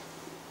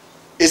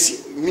et si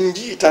min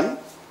jii tan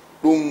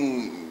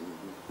ɗum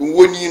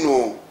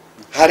wonino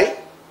haare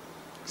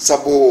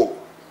sabo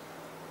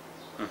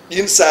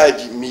ɗin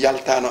saaji mi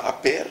yaltano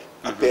APR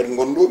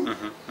gondomi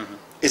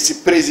et si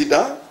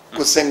président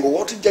ko sengo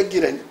woto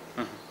jaggirani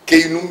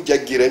keynum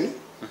jaggirani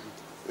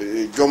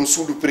joom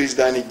suudu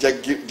président ni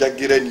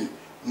jaggirani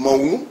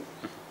mawnum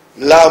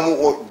laamu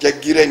o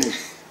jaggirani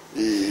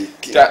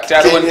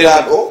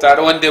keyniraɗo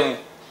taɗo wondemo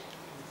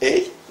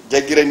eyyi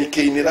jaggirani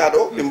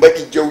keyniraɗo ɓe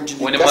mbaɗi jawdi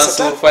ndi woni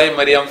Mansour Faye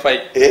Mariam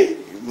Faye eyyi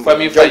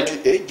famille Faye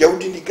eyyi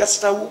jawdi ndi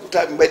gasata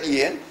huɓata ɓe mbaɗi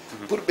hen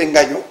pour ɓe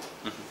gaño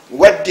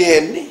wadde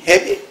hen ni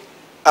heeɓe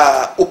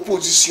a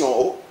opposition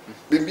o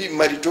ɓe mbi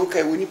marito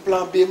kay woni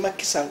plan B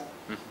Macky Sall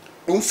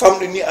ɗum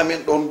famɗini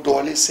amen ɗon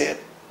doole seeɗa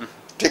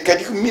te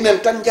kadi ko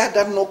minen tan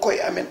jahdatno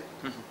koye amen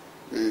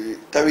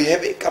tawi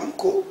heeɓe kam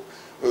ko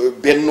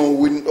benno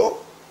woni ɗo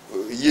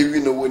yewi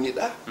no woni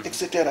ɗa et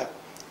cetera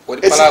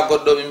woni pala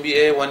goɗɗo ɓe mbi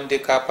e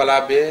wonde ka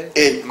pala B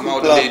eyyi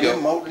mawɗo leydi o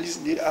mawɗo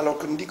lisdi alors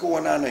que ndiko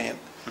wonano hen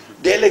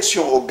de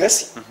élection o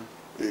gasi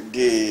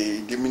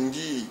de min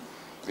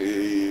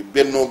jii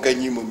benno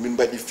gagnimo min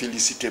mbaɗi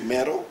félicité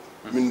maire o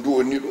min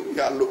duwoni ɗum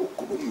yo Allah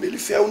hokku ɗum beeli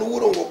fewno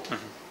wuuro ngo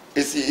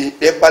e si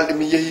ɗe balɗe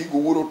mi yeehi go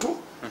wuuro to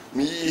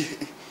mi yii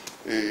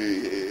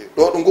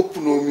ɗo ɗo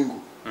goppunomi ngu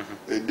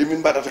de min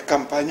mbaɗata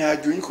campagne ha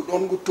joni ko ɗon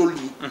ngo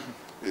tolni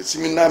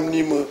simi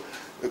namnima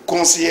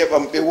conseiller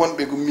ɓam ɓe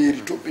wonɓe go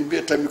mairie to ɓe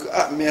mbiyatami ko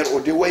maire o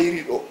de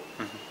wayri ɗo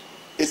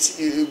e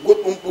si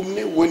goɗɗum ɗum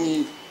ne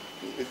woni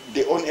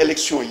de on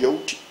élection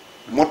yawti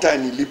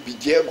motani lebbi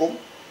 6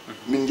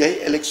 min jayi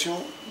élection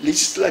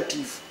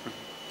législative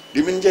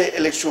de min jayi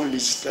élection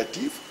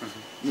législative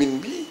min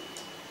mbi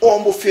o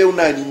mbo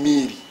fewnani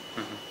mairie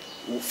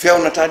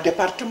fewnata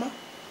département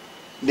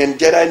nden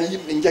jarani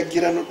yimɓe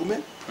jaggirano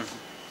ɗumen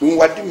ɗum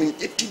wadde min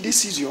ƴetti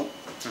décision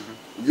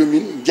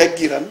yomin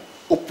jaggiran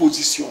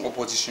opposition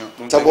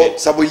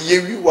sabo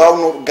yeewi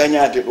wawno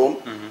gagnade ɗon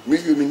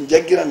min yomin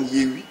jaggiran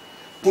yeewi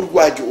pour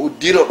guaji o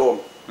dira ɗon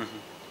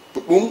to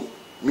ɗum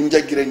min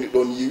jaggirani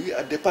ɗon yeewi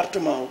a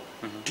département o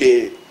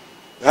te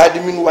haade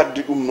min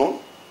wadde ɗum noon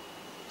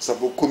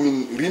sabo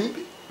commune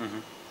rimɓe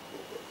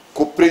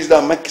ko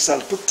président Macky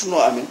Sall tottuno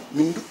amen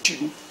min dutti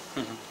ɗum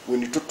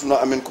woni tottuno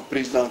amen ko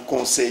président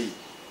conseil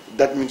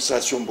d'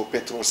 administration mbo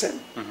Petrosen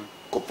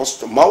ko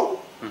poste mawɗo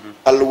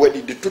Allah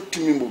waɗi de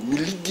tottimimo mi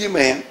liggima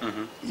hen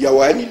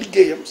yawani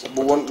liggeyam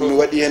saabu wonɗo mi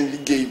waɗi hen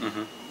liggey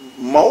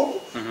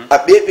mawɗo a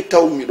ɓeɓe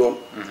tawmi ɗon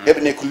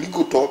heɓene ko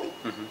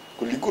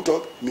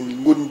liggotoɓe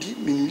min gondi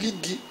min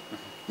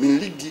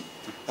liggi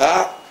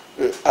ha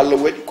Allah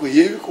waɗi ko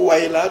heewi ko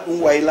wayla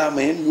ɗum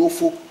waylama hen yo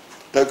fof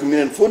tawi ko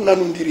minen fof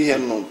nanodiri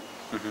hen noon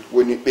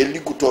woni ɓe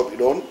liggotoɓe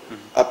ɗon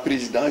a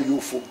président yo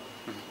fof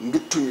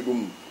duttumi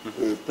ɗum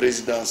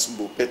présidence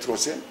mbo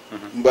Petrosen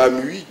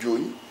mbami wi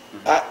joni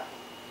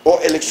o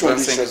élection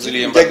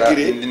législative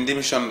jaggire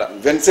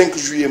 25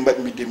 juillet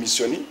mbaɗmi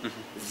démissionné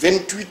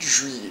 28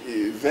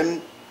 juillet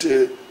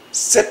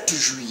 27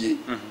 juillet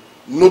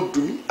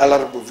noddumi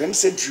alarba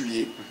 27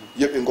 juillet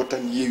yoɓe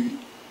gottan yeewi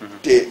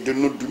te de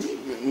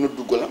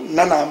noddugolam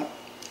nanama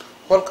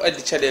holko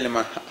addi caɗele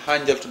ma ha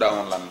jaltuɗa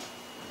on landa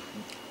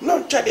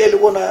non caɗele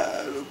wona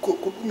ko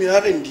ɗum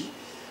haɗa ndi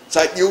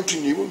sa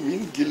ƴewtinima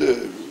min guila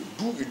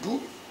duuɓi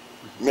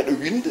meɗa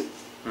winda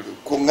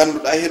ko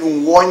ganduɗa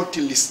heɗum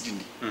woñte lesdi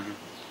ndi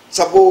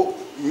sabo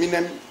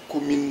minen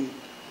komin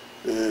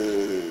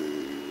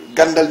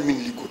gandal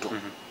min liggoto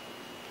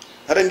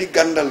haɗa ndi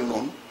gandal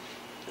noon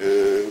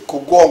ko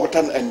gonga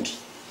tan andi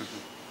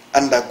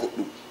anda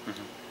goɗɗum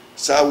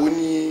sa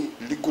woni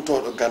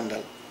liggotoɗo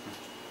gandal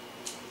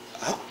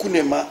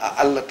hakkude ma a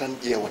Allah tan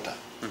ƴewata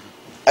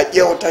a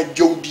ƴewata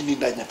jawdini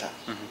dañata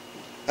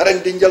haɗa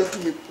nde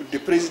jaltumi de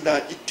président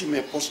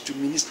ittime poste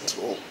ministre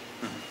o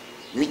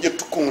mi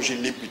ƴettu congé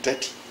lebbi 3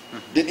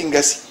 de ɗi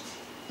gasi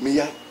mi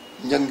yaha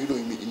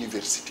jangguinomi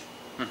université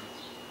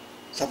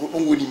sabu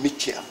ɗum woni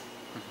métier am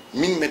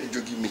min meɗa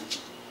jogui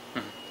métier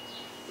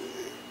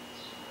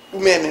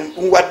ɗumenen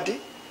ɗum wadde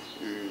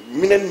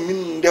minen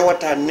min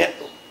ndewata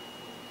neɗɗo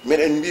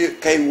meɗen mbiya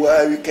kay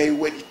wawi kay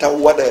waɗi taw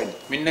waɗani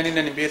min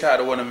nani mbiyata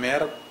aɗa wona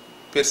maire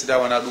président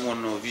wona ɗum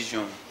wonno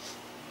vision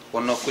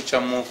wonno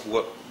kuccammo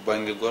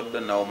bangi goddo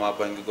nawma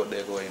bangi goddo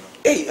e ko wayno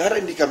eyi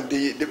harandi kam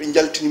de ɓe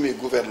jaltinimi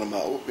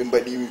gouvernement o ɓe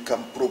mbaɗimi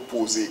kam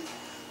proposé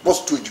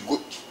poste uji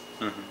goɗɗi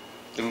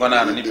ɗi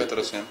gonano ni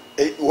Petrosen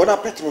eyi wona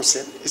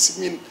Petrosen e si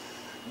min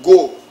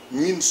goo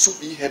min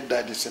suuɓi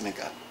heddade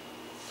Sénégal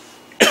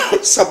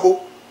sabu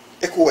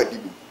eko waɗi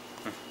ɗum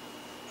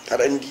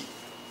aɗa andi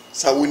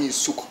sa woni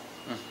suko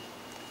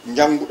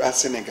jannguɗa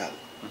Sénégal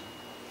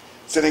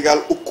Sénégal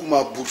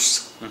hokkuma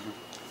bourse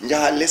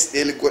jaha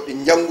lesɗele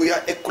goɗɗe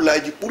janngoya école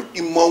aji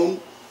ɓurɗi mawnu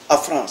a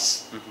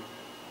France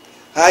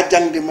ha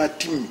jangde ma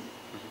timmi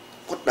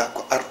poɗɗa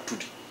ko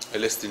artude e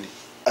lesdi ndi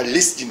a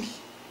lesdi ndi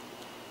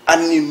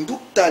anni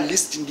dutta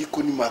lesdi ndi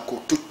konima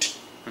ko totti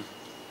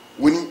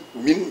woni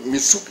min mi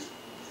suuɓi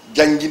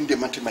jangguinde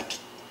mathématique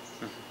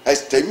hay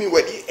so tawi min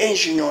waɗi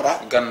ingénieur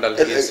a gandal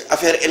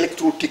affaire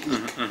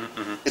électrotechnique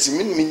e so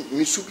min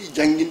mi suuɓi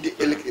jangguinde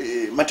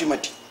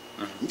mathématique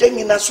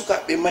jangguina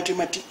sukaɓe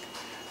mathématique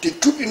te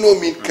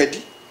cuɓinomin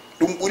kadi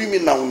ɗum ɓuuri mi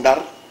naw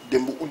Ndar de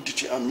mbo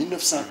udditi en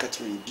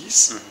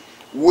 1990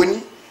 woni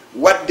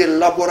wadde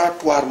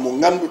laboratoire mo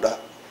ganduɗa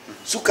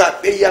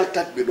sukaɓe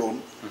yaltatɓe ɗon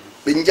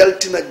ɓe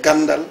jaltina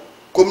gandal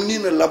comme ni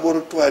no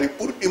laboratoire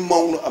ɓurɗi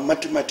mawno a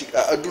mathématique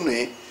a aduna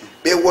he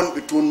ɓe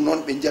wonɓe toon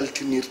noon ɓe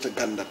jaltinirta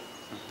gandal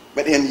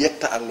mbaɗa hen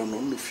yetta Allah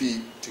noon no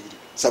feewi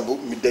saabu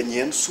mi dañi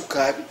hen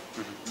sukaɓe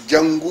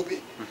jangguɓe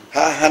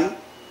ha han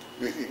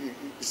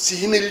si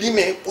hina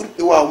lime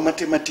ɓurɓe waw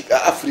mathématique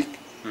a Afrique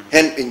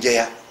hen ɓe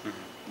jeeya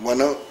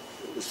wona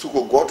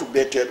suko goto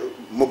biyeteɗo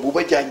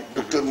Mabouba Diagne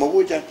docteur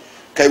Mabouba Diagne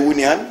kay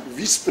woni han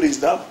vice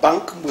président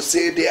banque mo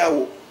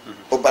CEDEAO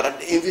o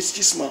mbaɗatɗo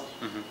investissement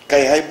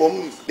kay hay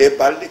boom ɗe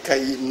balɗe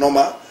kay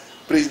noma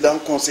président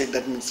conseil d'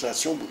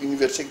 administration mo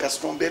université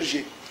Gaston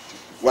Berger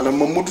wona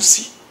Mamadou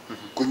Sy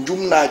ko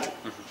jumnajo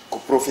ko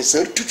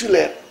professeur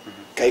titulaire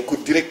kay ko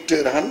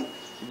directeur han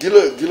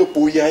gila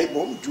ɓooyi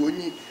boom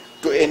joni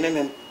to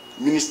enen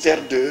ministère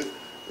de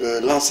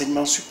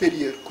l'enseignement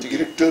supérieur ko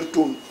directeur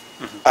toon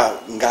a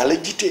ngala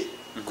jité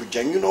ko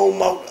jangguinowo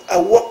mawɗo a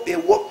woɓɓe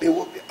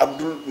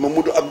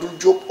Mamadou Abdoul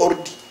Diop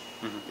ordi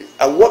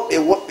a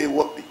woɓɓe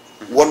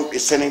wonɓe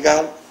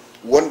Sénégal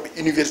wonɓe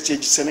université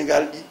ji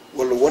Sénégal ɗi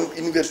walla wonɓe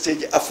université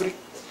ji Afrique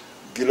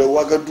gila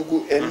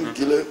Ouagadougou en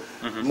gila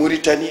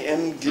Mauritanie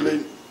en gila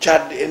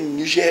Tchad en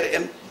Niger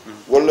en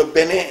walla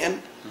Benin en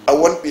a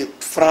wonɓe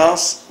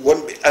France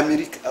wonɓe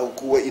Amérique a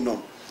ko wayi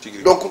noon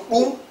donc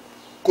ɗum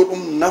ko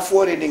ɗum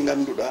nafoore nde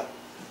ganduɗa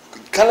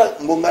kala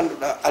mo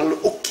ganduɗa Allah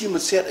okkima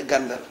seeɗa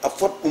gandal a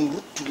fot ɗum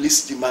ruttu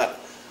lesdi maɗa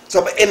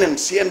saabu enen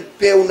si en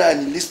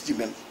pewnani lesdi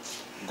men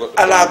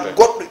ala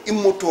goɗɗo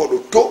immotoɗo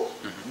to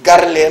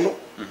garleno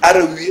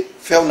ara wiya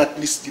fewnat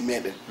lesdi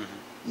meɗen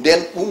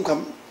nden ɗum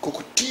kam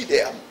koko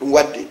tiiɗe am ɗum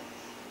wadde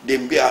nde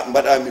mbiya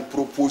mbaɗami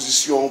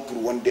proposition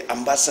pour wonde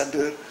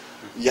ambassadeur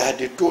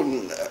yahde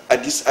toon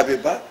Addis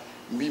Abeba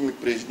mbimi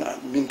président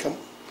min kam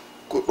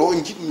ko ɗo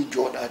jiɗmi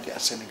jooɗade a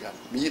Sénégal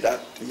mi yiɗa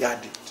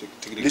yahde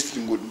lesdi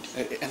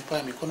goɗɗi en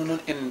paami kono noon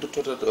en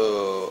duttoto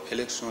ɗo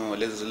élection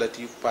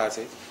législative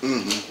passé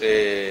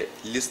e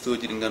liste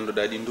uji ɗi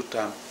ganduɗa ɗi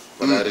duttama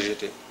waɗa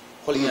rejeté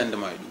hol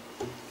ñandema e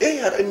ɗum eyi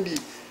aɗa andi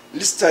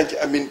liste aji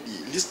amen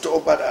ɗi liste o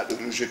mbaɗaɗo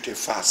rejeté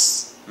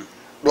face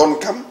ɗon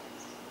kam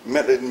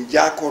meɗen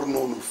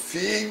jakorno no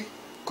feewi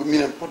ko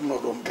minen potno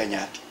ɗon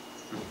gañade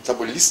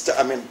saabu liste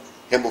amen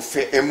hembo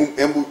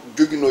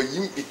joguino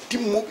yimɓe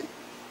timmuɓe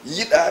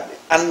yiɗaɓe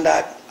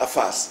andaɓe a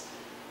face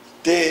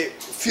te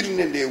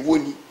firnde nde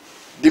woni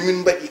de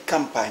min mbaɗi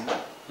campagne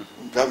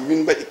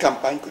min mbaɗi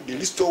campagne ko de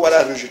liste o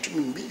waɗa rejeté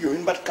min mbi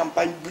yomin mbaɗ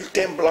campagne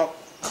bulletin blanc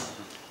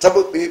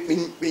saabu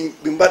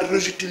ɓe mbaɗa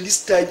rejeté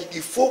liste aji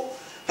ɗi fof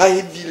ha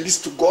heddi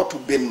liste goto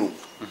benno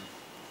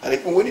haɗa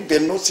ɗum woni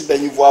benno si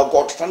dañi voix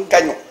goto tan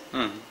gaño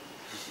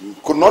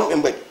ko noon ɓe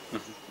mbaɗi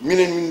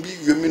minen min mbi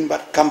yomin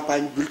mbaɗ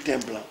campagne bulletin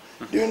blanc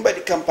de min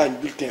mbaɗi campagne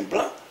bulletin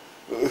blanc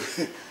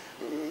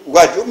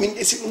wajo min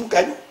ɗesi ɗum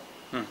gaño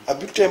a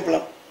bulletin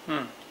blanc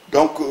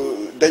donc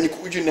dañi ko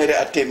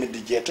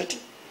 1,7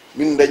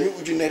 min dañi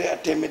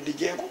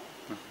 1,7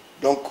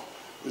 donc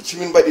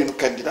simin mbaɗino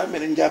candidat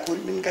meɗen jakori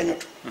min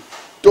gañoto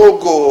to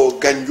go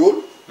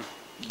Gandiol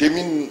de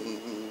min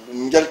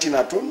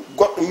jaltina toon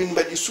goɗɗo min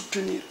mbaɗi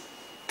soutenir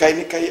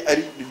kayni kay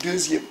ari de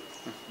deuxiéme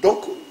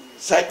donc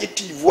sa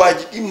ƴetti voix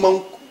ji ɗi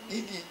manque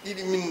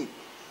ɗiɗi min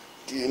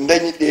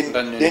dañi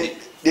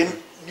ɗen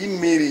ɗin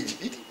mairie ji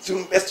ɗiɗi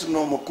soɗum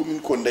ɓestonoma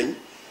commune ko dañi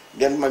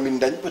nden mamin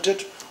dañ peut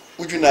être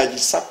ujunaji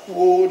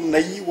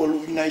 14 walla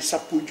ujunaji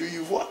 15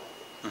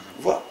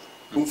 voix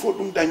ɗum fof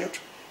ɗum dañoto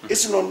e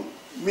si noon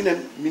minen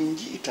min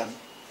jii tan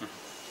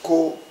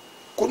ko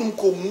ɗum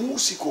ko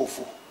muusi ko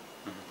fof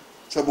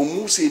saabu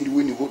muusendi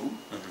woni hoɗum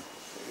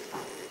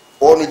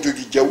ono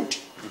jogui jawdi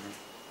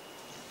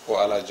o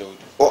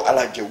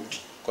ala jawdi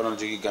kono no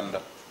jogui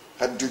gandal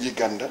haɗa jogui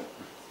gandal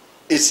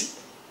esi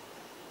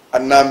a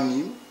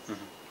namnima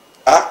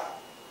a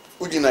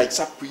ujunaji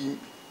 10 yimɓe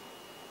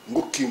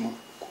gokkima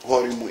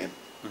hoore mumen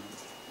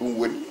ɗum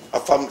woni a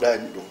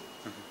famɗani ɗon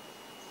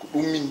ko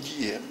ɗum min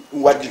jii hen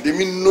ɗum wadde de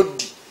min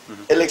noddi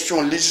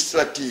élection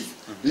législative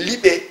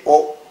liɓe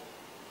o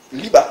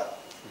liɓa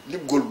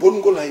libgol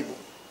bongol haybo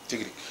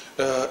tigri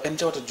en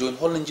jawta joni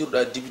holno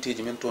jiruɗa député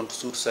ji men toon to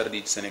suudu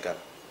sarɗiji Sénégal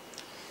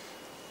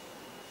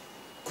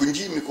ko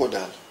jiimi ko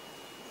dal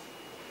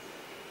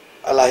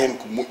ala hen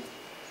ko moƴƴi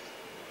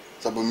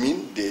sabu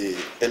min de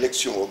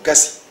élection o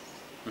gasi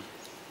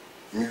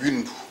mi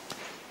windu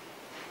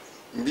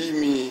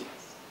mbimi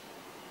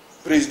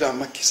président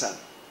Macky Sall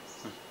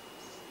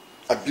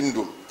a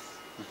bindol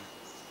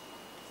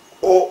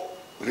o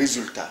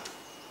résultat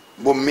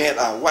mo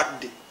meeɗa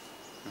wadde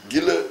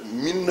gila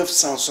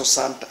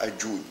 1960 a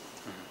jooni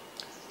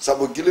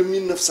sabu gila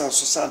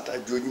 1960 a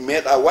jooni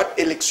meeɗa wat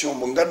élection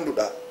mo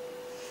ganduɗa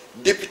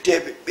député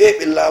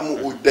ɓe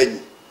laamu o dañi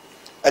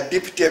a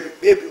député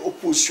ɓe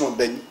opposition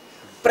dañi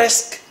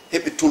presque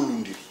heɓe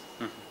tollodiri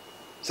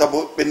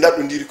sabu ɓe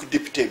daɗodiri ko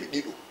député ɓe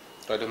ɗiɗo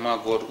tawde ma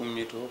goto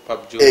ummi to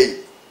Pape Diop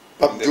eyi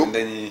Pape Diop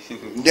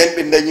nden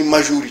ɓe dañi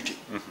majorité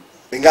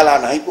ɓe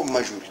ngalano hay ko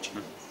majorité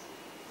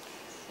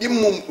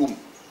ɗimmum ɗum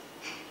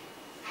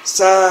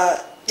sa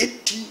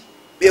ƴetti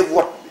ɓe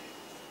wotɓe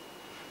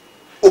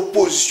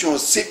opposition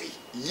seeɓi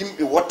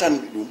yimɓe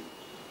wotanɓe ɗum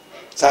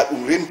sa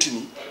ɗum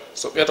rentini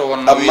so ɓeto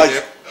wonno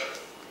wiide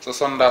so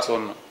sondage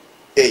wonno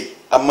eyi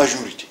a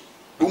majorité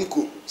ɗum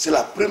ko c'est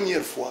la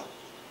première fois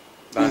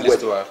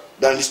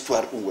dans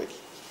l'histoire ɗum waɗi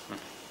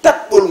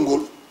taɓɓol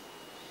ngol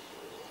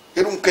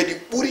heɗum kadi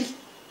ɓuri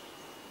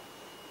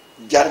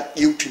jar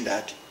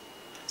ƴewtindade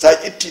sa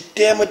ƴetti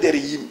temedere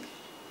yimɓe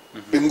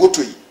ɓe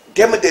gotoyi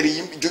temedere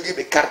yimɓe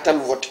joguiɓe kartal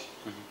vote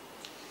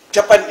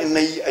capanɗe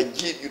nayyi a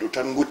jeeɗiɗo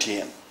tan goti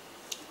hen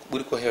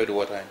ɓuri ko hewde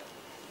wotani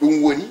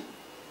ɗum woni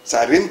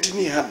sa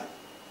rentini han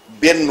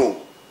benno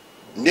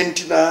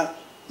ndentina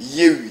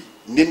yewwi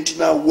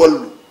ndentina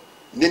wallu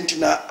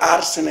ndentina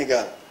ar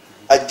Sénégal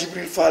a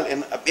Djibril Fall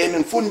en a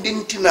ɓenen fof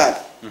ndentinaɓe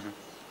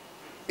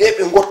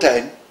ɓe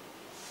gottani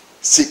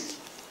sikki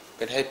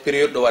kadi hay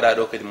période ɗo waɗa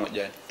ɗo kadi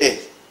moƴƴani eyi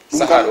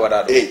saha ɗo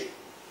waɗa ɗo eyi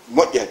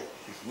moƴƴani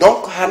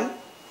donc han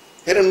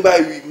heɗen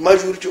mbawi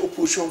majorité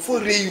opposition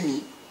fof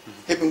réuni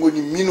heɓe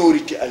goni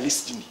minorité a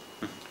liste ndi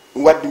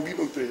ɗum wadde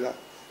mbiɗon président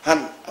han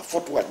a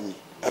fot waɗni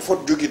a fot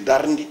jogui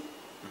darde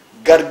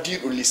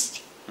gardiɗo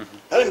liste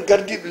haɗen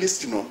gardiɗo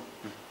liste noon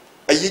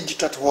a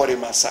yejjitat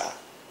hoorema saha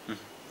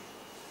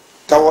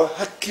tawa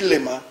hakkille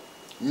ma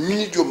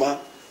miijo ma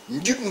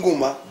jiɗgu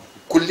ma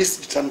ko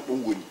liste tan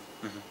ɗum woni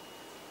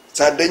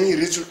sa dañi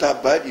résultat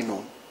baaɗi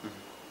noon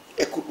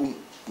e ko ɗum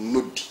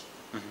noddi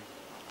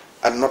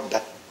a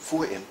noddat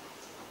fo en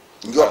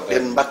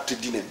joɗɗen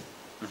mbattadinen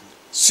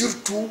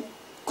surtout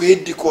ko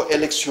heddi ko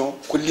élection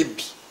ko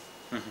lebbi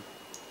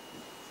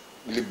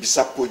lebbi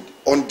sappo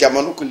on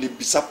jamanu ko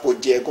lebbi sappo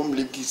jeegom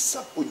lebbi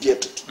sappo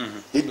jeetati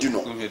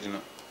heddino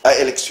a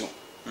élection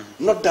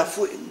nodda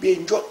fo en mbiye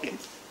joɗɗen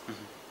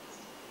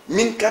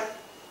min kat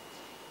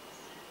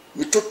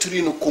mi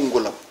tottorino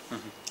kongolam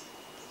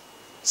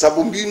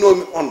sabu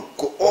mbinomi on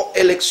ko o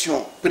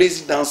élection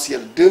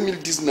présidentielle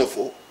 2019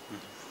 o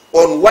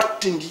on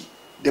wattidi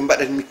de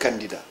mbaɗatmi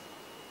candidat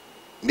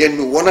nden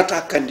mi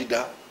wonata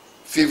candidat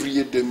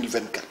février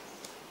 2024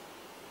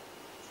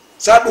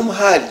 sa ɗum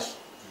haali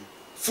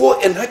fo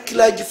en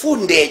hakkillaji fo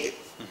ndeeƴe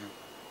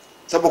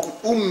sabu ko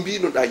ɗum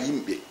mbinoɗa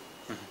yimɓe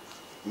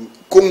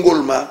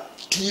konngol ma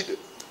tiiɗa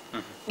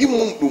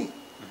ɗimmum ɗum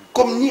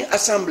comme ni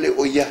assemblée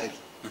o yahri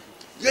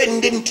yo en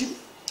ndentin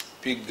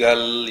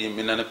piggal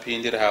yimɓe nana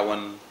piindira ha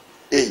won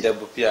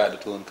debbo piyaɗo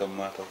toon kam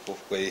mataw fof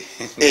koye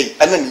eyyi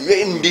anani yo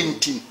en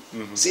ndentin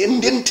so en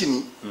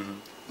ndentini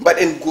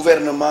mbaɗen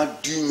gouvernement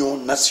d'union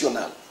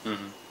nationale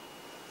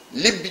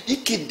lebbi ɗi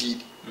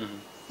keddiɗi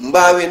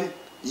mbawen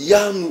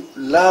yaamu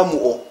laamu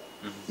o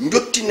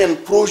jottinen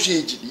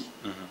projet ji ɗi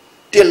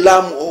te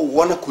laamu o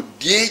wona ko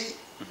deeƴi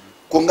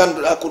ko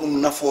ganduɗa ko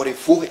ɗum nafoore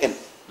fof en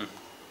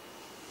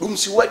ɗum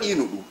si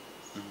waɗino ɗum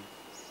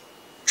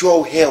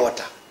coow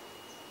heewata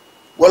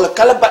walla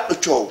kala baɗɗo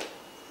coow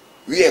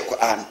wiye ko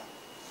an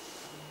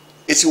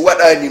e si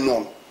waɗani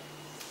noon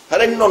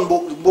haɗani noon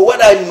mbo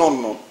waɗani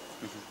noon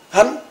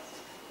han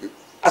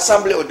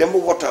assemblée o dembo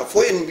wota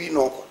fo en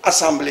mbino ko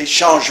assemblée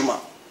changement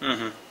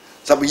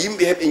sabu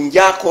yimɓe heɓe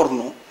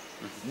jakorno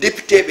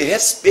député ɓe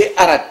hesɓe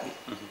aratɓe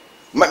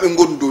maɓe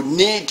gondo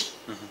needi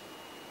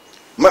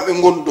maɓe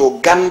gondo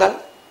gandal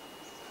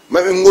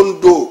maɓe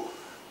gondo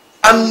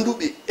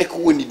anduɓe eko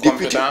woni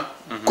député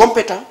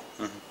compétent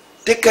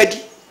te kadi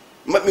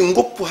maɓe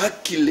goppu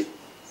hakkille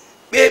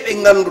ɓe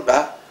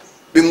ganduɗa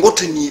ɓe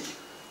gotaniɓe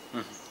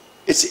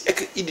e si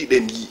eko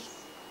iɗiɗen yii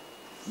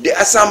de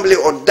assemblée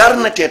o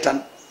darnate tan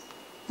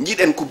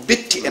jiɗen ko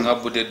betti en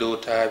ngabbude dow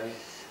taabi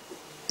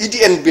idi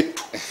en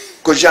bettu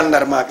ko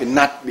gendarme ɓe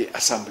natɓe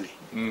assemblée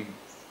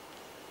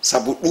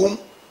sabu ɗum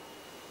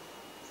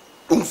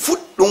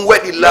ɗum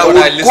waɗi lawol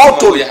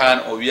gotol yahan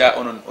o wiya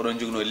oɗon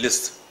jogno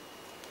liste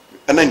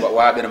anani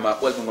waɓene ma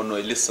ɓolɓe gonno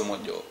e liste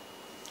moƴƴo o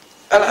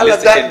ala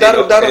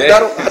daro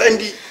haɗa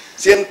andi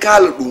sen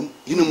kaala ɗum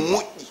hino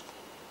moƴƴi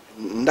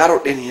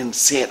daroɗen hen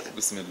seeɗa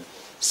bisimilla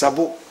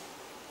sabu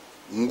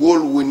ngol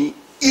woni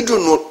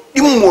idono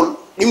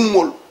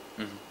ɗimmol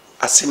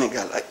a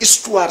Sénégal a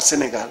histoire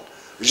Sénégal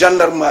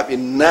gendarme ɓe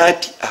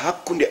naati a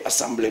hakkude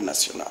assemblée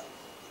nationale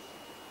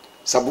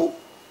sabu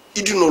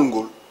idinol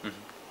ngol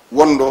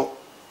wondo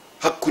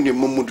hakkunde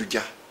Mamadou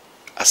Dia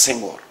a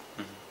Senghor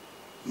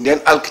nden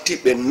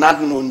alkitiɓe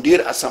nadno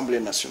nder assemblée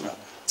nationale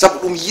sabu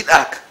ɗum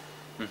yiɗaka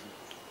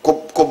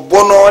ko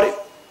bonore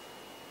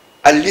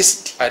a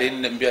lisdi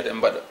arin mbiyata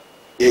mbaɗa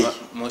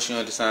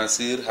motion de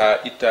censure ha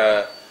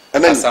itta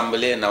Anani.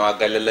 assemblée nawa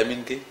galle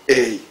lamin ke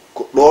eyyi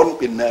ko ɗon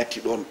ɓe naati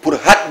ɗon pour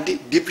hadde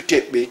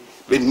député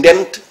ɓe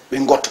ndenta ɓe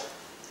gotta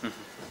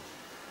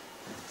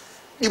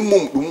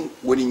ɗimmum ɗum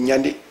woni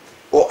ñande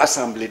o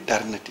assemblée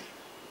darnete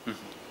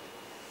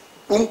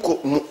ɗum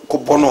ko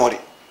bonore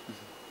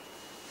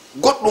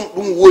goɗɗum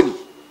ɗum woni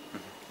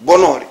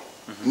bonore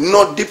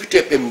no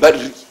député ɓe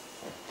mbarri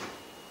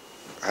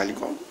haali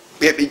gon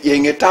ɓeɓe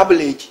ƴeeŋe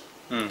tableji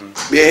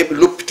ɓe heɓe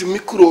loppita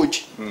micro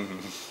ji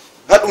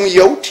haɗum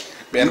yawti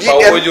ɓen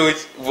faw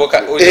audio-ji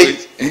vocal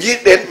audio-ji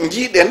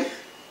jiiɗen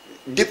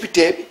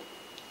député ɓe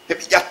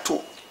heɓe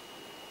ƴatto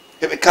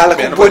heɓe kala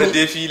ko boni ɓen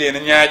défilé ne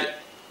ñaaƴa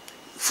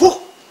fof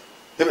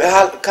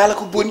heɓe kala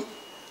ko boni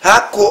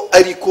ha ko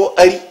ari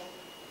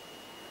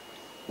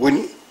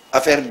woni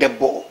affaire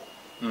debbo o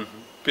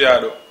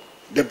piyaɗo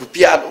debbo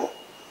piyaɗo o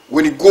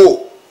woni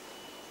goo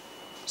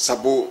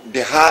sabu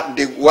de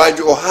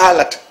waajo o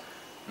haalata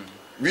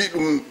wi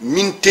ɗum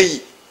min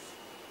teyi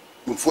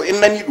ɗum fof en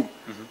nani ɗum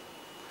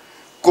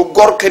ko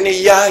gorko ne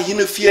yaha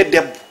hina fiya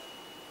debbo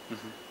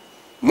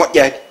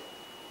moƴƴaani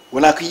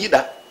wona ko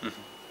yiɗa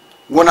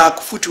wona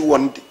ko foti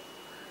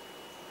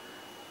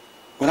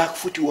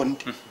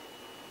wonde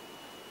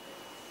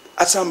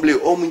assemblée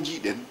o mo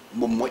jiiɗen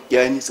mo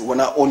moƴƴaani so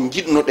wona on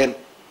jiɗnoɗen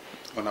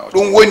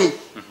ɗum woni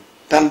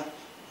tan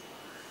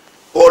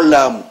o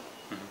laamu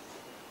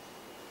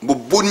mbo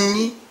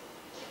bonni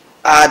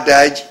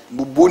aadaji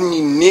mbo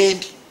bonni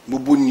needi mbo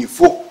bonni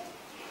fof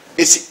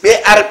e si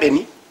ɓe arɓe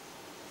ni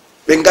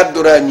ɓe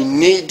gaddorani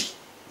needi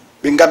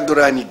ɓe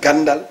gaddorani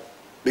gandal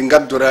ɓe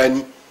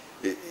gaddorani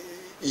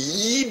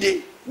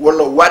yiide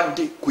walla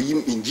wadde ko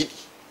yimɓe jiɗi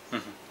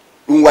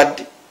ɗum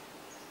wadde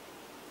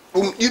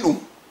ɗum ɗiɗum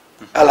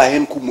ala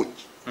hen ko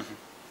moƴƴi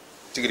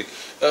tigiri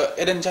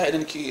eɗen jaha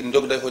eɗen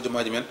jogda e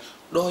hojomaji men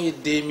ɗo e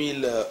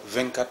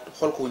 2024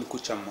 holko woni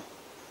kuccamma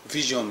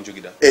vision mo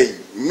joguiɗa eyyi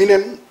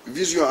minen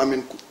vision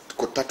amen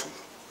ko tatu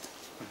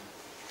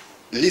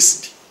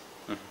lisdi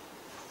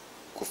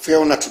ko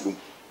fewnata ɗum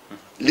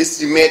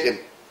lisdi meɗen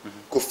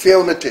ko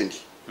fewnatendi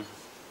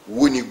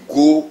woni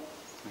goo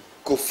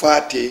ko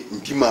faate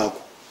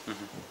ndimagu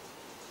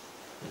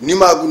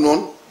ndimagu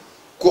noon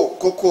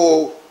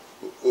koko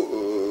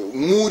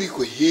muuri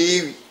ko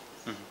heewi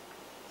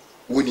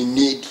woni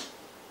needi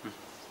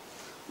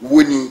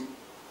woni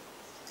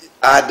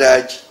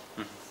aadaji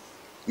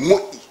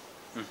moƴƴi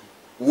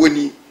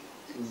woni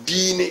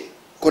diine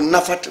ko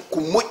nafata ko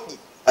moƴƴi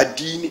a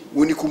diine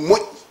woni ko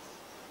moƴƴi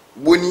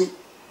woni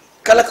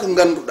kala ko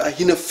ganduɗa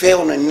hina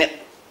fewna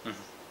neɗɗo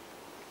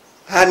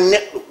ha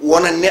neɗɗo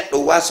wona neɗɗo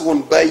wasa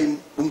won bayim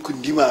ɗum ko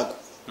ndimagu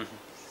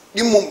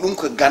ɗimmum ɗum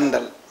ko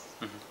gandal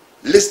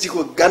lesdi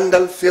ko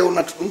gandal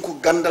fewnata ɗum ko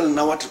gandal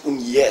nawata ɗum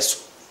yeeso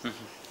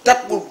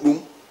taɓɓol ɗum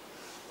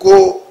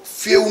ko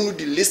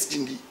fewnude lesdi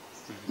ndi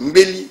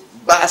beeli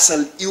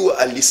basal iwa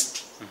a lesdi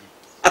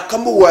a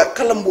kambo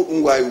kala mbo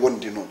ɗum wawi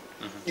wonde noon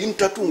ɗin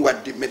tatum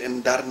wadde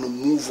meɗen darno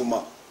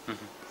mouvement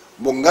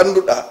mo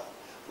ganduɗa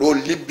ɗo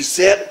lebbi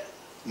seeɗa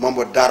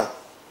mamo daro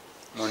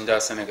mon jaa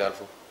sénégal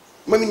fof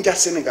mamin jaa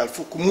sénégal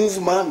fof ko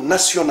mouvement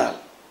national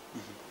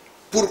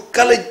pour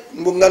kala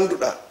mo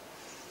ganduɗa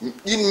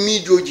ɗin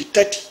miijoji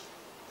tati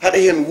haɗa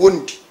hen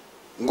wondi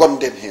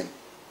gonden hen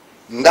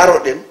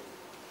daroɗen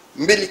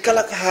beeli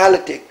kala ko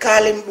haalate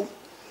kaalen ɗum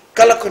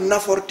kala ko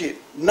naforte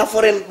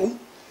naforen ɗum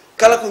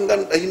kala ko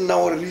ganduɗa hin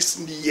nawra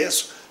lisdi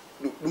yeeso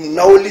ɗum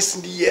nawa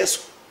lisdi yeeso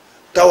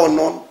tawa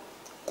noon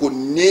ko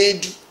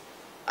needi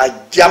a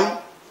jam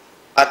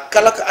a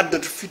kala ko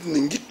addata fitna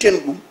guitten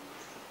ɗum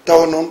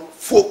tawa noon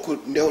fof ko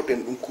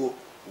ndewɗen ɗum ko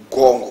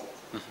goongo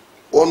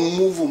on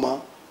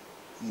mouvement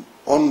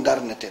on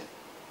darneten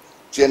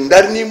so en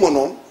darnimo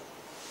noon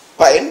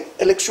payen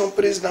élection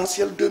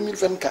présidentielle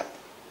 2024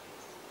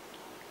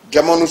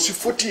 jamano si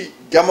foti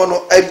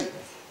jamano ari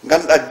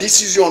ganduɗa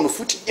décision no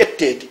foti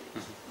ƴettede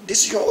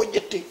décision o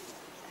ƴette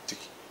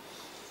tigi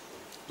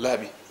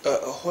laaɓi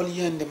hol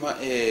yiyandema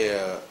e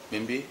ɓe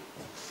mbi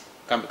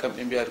kamɓe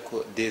ɓe mbiyata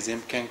ko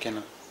deuxiéme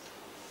quinquennat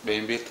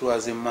ɓe mbi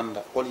troisiéme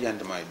mandat hol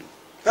yiyandema e ɗum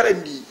haɗa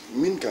andi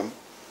min kam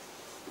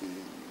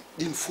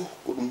ɗin fof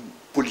ko ɗum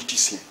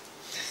politicien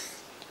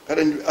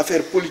haɗa andi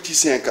affaire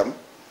politicien kam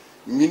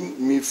min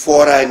mi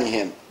forani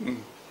hen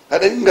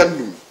haɗa andi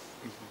gandumi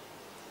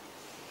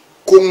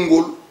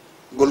konngol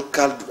ngol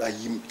kalduɗa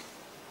yimɓe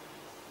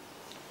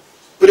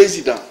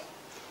président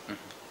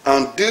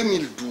en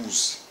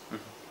 2012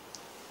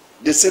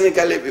 de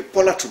sénégalais ɓe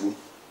polata ɗum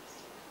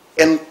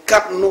en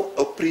kaɓno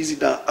o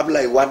président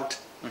Ablaye Wade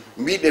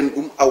mbiɗen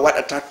ɗum a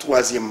waɗata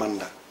troisiéme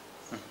mandat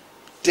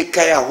te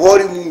kaya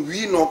hoore mum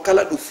wino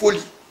kala ɗo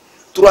foli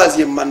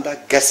troisiéme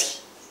mandat gasi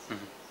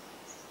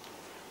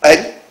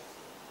ari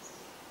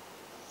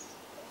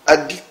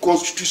addi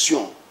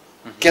constitution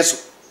kesso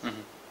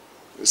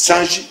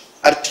change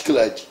article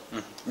aji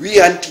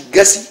wi anti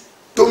gasi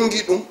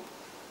tongi ɗum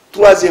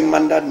troisiéme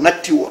mandat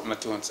natti won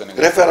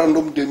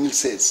référendum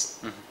 2016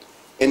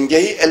 en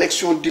jeeyi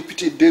élection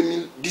député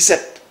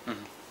 2017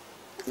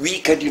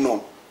 wi kadi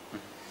noon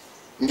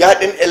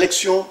jaaɗen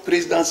élection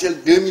présidentielle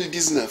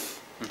 2019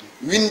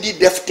 windi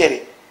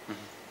deftere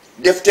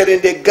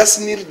nde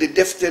gasnirde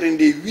deftere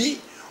nde wi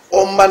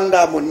o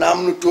mandat mo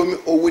namnotomi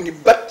o woni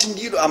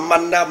battidiɗo a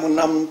mandat mo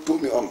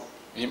namnotomi on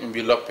yimɓe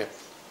mbi loppe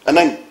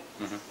anani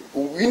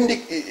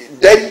windi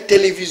dari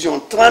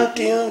télévision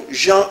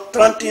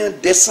 31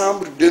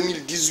 décembre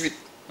 2018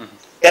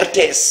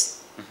 RTS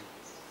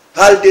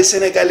haalde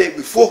sénégalais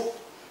ɓe fof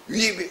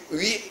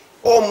wi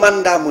o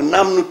mandat mo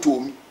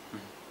namnotomi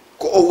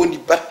ko o woni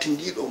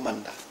battidiɗo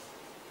mandat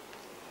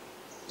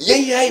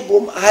yeyi hay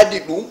bom haadi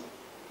ɗum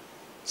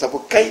sabu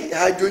kay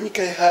ha joni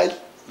kay haali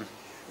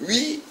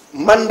wi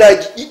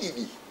mandaji ɗiɗi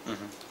ɗi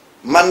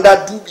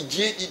mandat duuɓi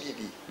jeeɗiɗi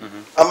ɗi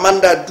a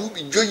mandat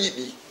duuɓi joyi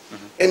ɗi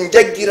en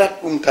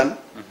jaggirat ɗum tan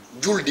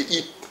julde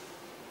iid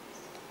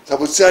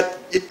sabu sa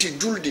ƴetti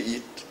julde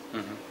iid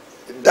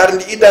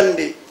darde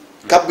idande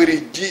kabbere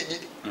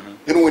jeeɗiɗi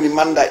hen woni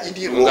mandat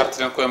idiɗo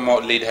gartiren koye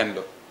mawɗo leydi hen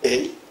ɗo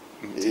eyyi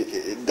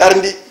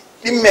darde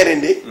ɗimmere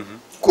nde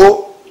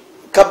ko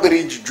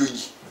kabbareji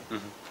joyi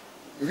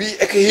wi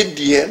eko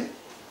heddi hen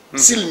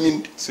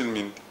silminde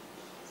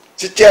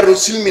si ceerno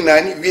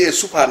silminani wiye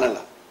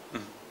subhanallah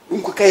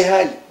ɗum ko kay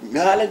haali mi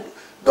haala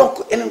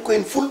donc enen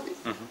koyen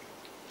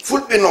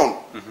fulɓe noon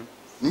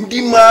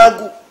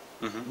ndimaagu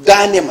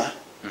daanema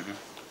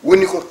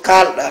woni ko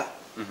kaalɗa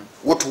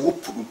woto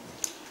woppu ɗum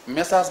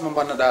message mo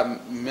mbannoɗa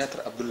maître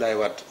Abdoulaye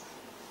Wade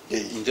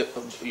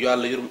yo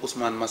Allah yurum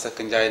Ousmane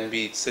Massaка Ndiaye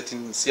mbi c'est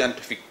une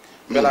scientifique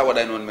mbela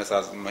waɗani noon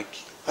message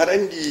makki haɗa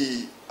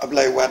andi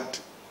Abdoulaye Wade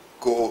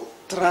ko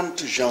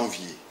 30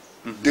 janvier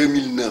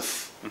 2009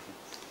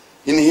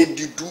 ina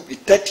heddi duuɓi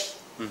tati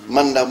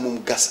mandat mum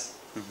gasa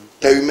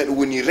tawi meɗo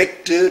woni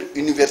recteur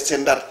université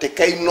Ndar te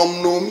kay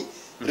nomnomi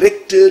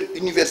recteur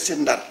université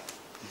Ndar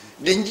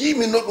nde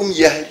jiimi no ɗum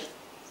yaari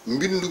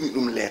mbindumi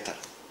ɗum leetar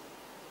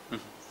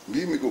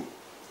mbimi ɗum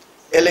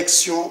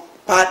élection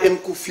paaɗen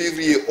ko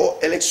février o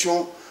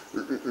élection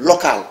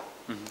locale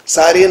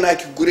sa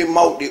renaki gure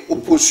mawɗe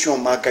opposition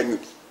ma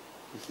gañuɗi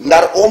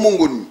Ndar o mo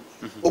gonmi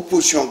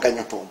opposition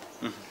gañotomo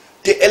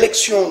te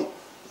élection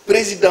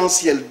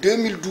présidentielle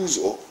 2012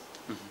 o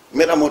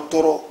meɗamo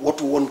toro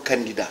woto won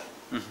candidat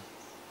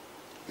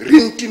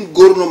rentin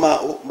gouvernement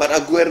o mbaɗa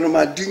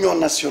gouvernement d'union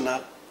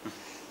nationale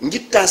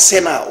guitta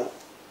sénat o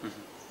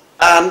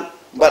an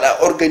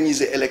mbaɗa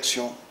organiser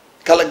élection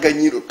kala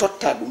gañiɗo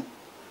totta ɗum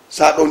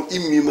sa ɗon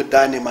immima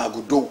dane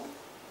mago dow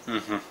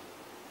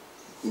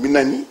mi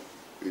nani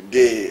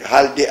de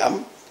haalde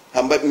am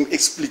ha mbaɗi ɗum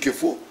expliqué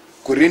fo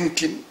ko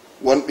rentin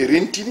wonɓe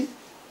rentini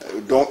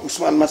donc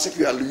Ousmane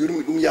Massaky yo Allah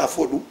yurmi ɗum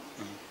yaafo ɗum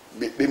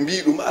ɓe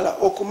mbi ɗum ala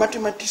o ko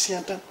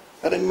mathématicien tan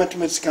aɗani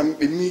mathématicien kam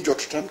ɓe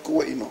miijoto tan ko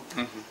wayi noon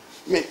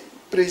mais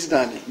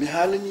président ne mi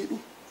haalani ɗum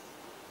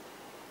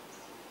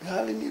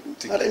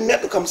aɗa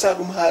neɗɗo kam sa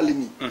ɗum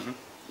haalani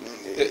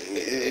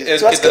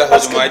eskedara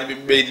hojomaji ɓe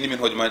ɓeydini men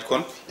hojomaji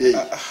kono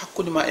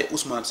hakkude ma e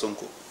Ousmane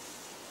Sonko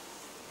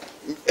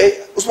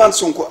Ousmane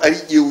Sonko ari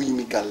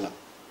ƴeewoyimi gallam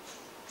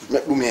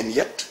meɗ ɗum hen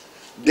yetta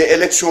de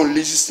élection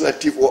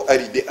législative o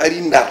ari de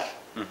ari Ndar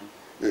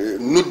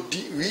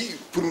noddi wi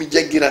pour mi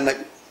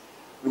jaggiranaɓe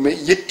ɗum e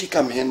yetti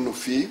kam hen no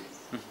feewi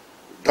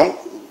donc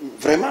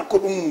vraiment ko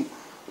ɗum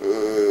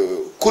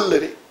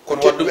kollere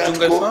kono wadduɓe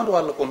tungal fandu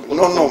walla kon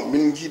non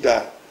min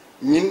jiida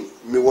min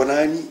mi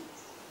wonani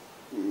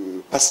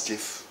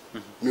Pastef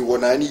mi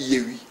wonani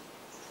Yewwi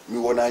mi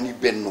wonani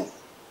Benno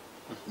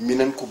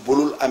minen ko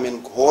bolol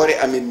amen ko hoore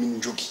amen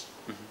min jogi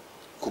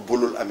ko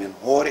bolol amen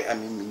hoore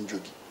amen min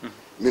jogi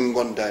min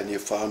gondani e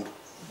faandu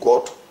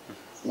goto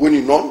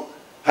woni noon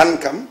han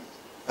kam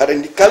haɗa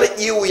andi kala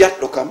ƴeewu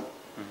yatɗo kam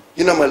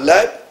hinama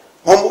laaɓi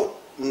hombo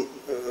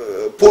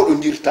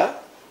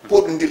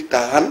poɗodirta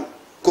han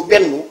ko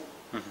Benno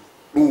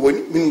ɗum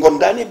woni min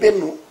gondani e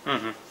Benno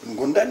min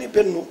gondani e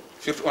Benno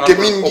te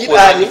min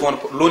jiiɗani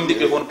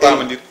londiɓe won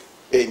pamadir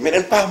eyyi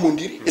meɗen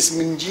pamodiri es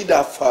min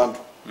jiiɗa faandu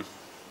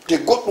te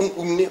goɗɗum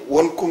ɗum ne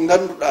wonko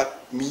ganduɗa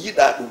mi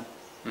yiiɗa ɗum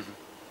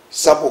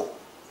sabo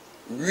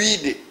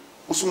wiide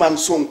Ousmane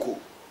Sonko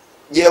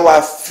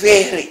ƴeewa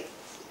feere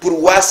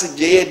pour wasa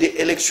jeeyede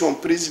élection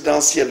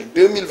présidentielle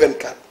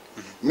 2024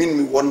 min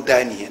mi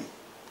wondani hen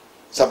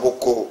sabo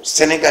ko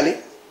sénégalais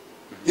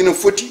ina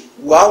foti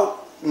waw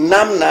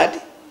namnade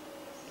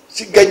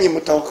si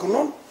gañima tawa ko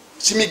noon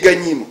simi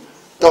gañima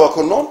tawa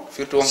ko noon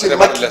si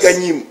Makki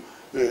gañima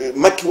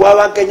Makki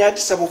wawa gañade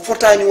saabu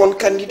fotani won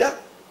candidat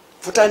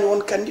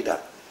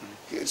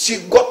si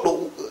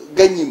goɗɗo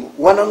gañima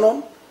wona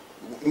noon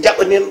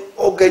jaɓanen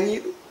o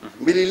gañiɗo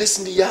beele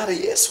lesdi yaara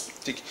yeeso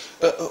tigi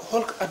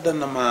holko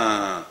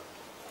addannama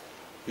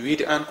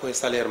wiide an koye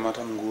salaire ma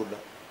tan guurɗa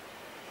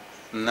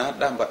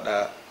natɗa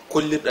mbaɗɗa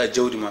kollirɗa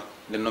jawdi ma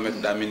nde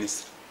nometeɗa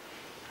ministre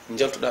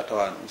jaltuɗa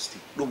tawa usti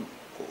ɗum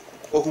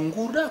koko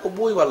guurɗa ko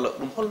ɓooyi walla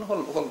ɗum hol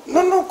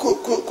non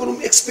ko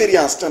ɗum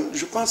expérience tan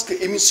je pense que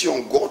émission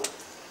goto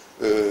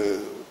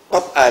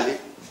Pape Alé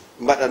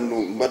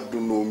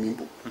mbadduno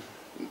mimbo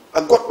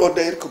a goɗɗo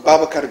d'ailleurs ko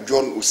Babacar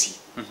John aussi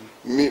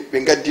mi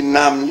ɓe gaddi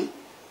namni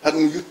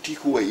haɗum yetti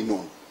ko wayi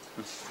noon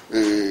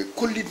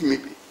kollitmi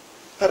ɓe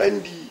haɗa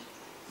andi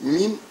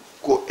min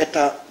ko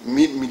état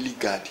min mi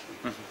liggade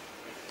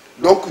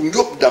donc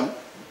jobdam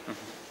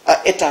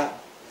a état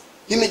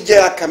hina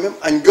jeeya quand même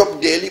a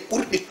jobdeeli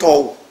ɓurɗi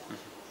toowo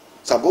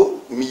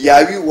sabu mi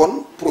yaawi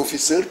won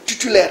professeur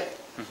titulaire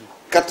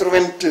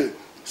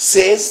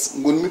 96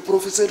 gonmi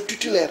professeur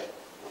titulaire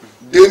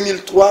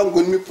 2003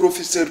 gonmi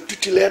professeur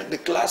titulaire de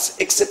classe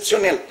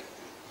exceptionnelle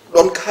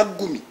donc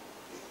haggumi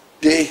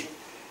te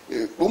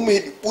ɗum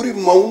heɗi ɓuri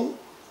mawnu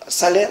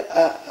salaire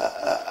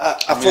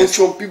à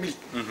fonction publique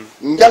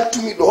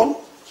jaltumi ɗon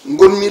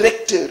gonmi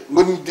recteur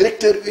gonmi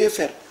directeur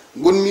UFR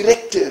gonmi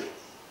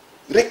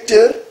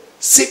recteur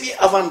seɓi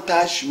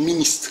avantage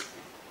ministre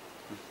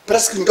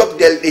presque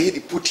jobdele ɗe heɗi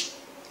poti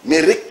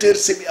mais recteur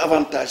seɓi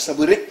avantage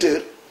sabu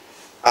recteur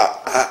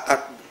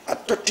a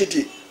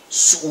tottete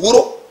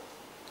wuro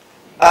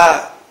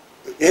a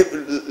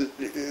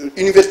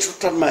université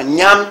tottatma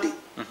ñamde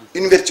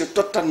université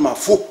tottatma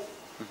fof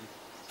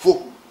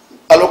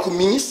alors que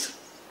ministre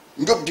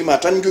jobdima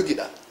tan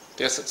joguiɗa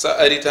te sa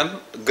ari tan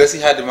gasi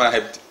haade ma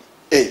hebde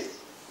eyyi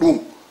ɗum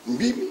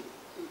mbimi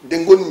de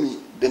gonmi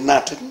de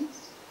natani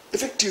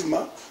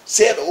effectivement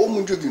seeɗa o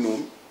mo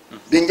joguinomi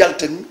de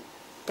jaltanmi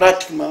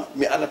pratiquement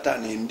mi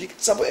alatani hen ndig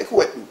saabu eko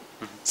waɗi ɗum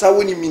sa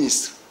woni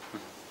ministre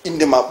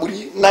indema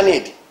ɓuuri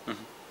nanede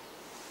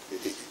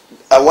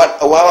a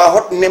wawa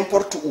hot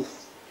n'importe où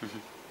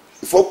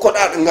il faut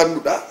koɗa ɗo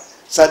ganduɗa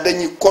sa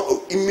dañi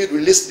koɗo immiɗo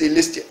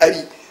lesdi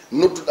ari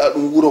nodduɗa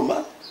ɗum wuuro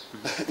ma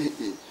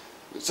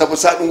sabu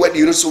sa ɗum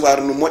waɗi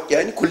recevoir no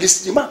moƴƴani ko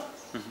lesdi ma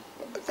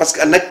par ce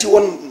que a natti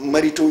won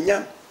Mary Teuw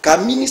Niane ka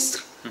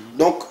ministre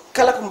donc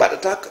kala ko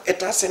mbaɗata ko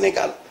état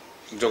Sénégal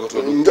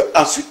jogoto ɗum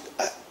ensuite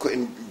ko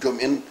en joom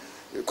en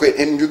ko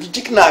en jogui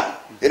jiknaɓe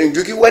eɗen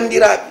jogui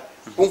wandiraɓe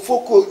ɗum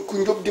fof ko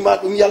jobdima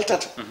ɗum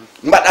yaltata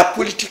mbaɗa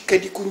politique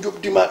kadi ko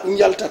jobdima ɗum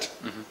yaltata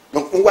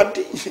donc ɗum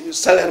wadde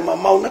salaire ma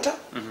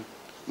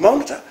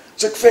mawnata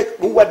ce qui fait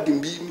ɗum wadde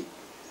mbimi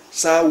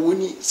sa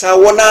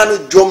wonano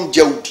joom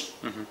jawdi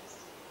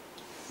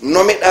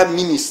nomeɗa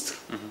ministre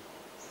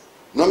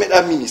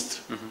nomeɗa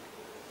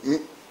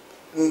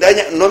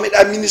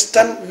ministre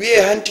tan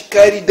wiye hanti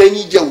kaari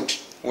dañi jawdi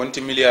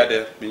wonti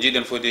milliardaire ɓe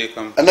jiiɗen fodi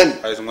kam anani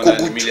hayso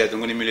milliardaire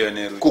goni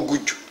millionnaire ko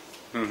gujjo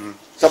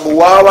sabu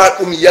wawa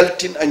ɗum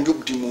yaltin a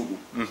jobdi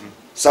muɗum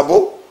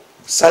sabu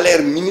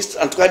salaire ministre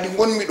en tout cas ɗi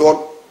gonmi ɗon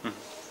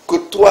ko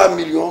 3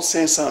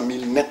 500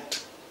 000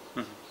 net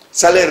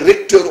salaire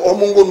recteur o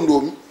mo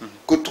gonɗomi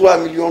ko 3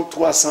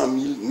 300 000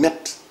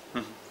 net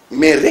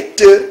mais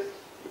recteur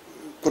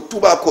ko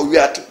tuba ko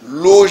wiyata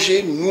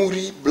logé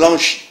nourri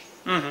blanchi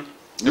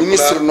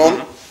ministre non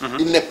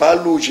il n'est pas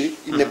logé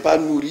il n'est pas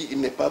nourri il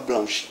n'est pas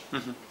blanchi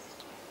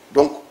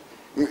donc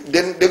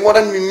de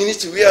gonanmi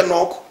ministre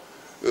wiyano ko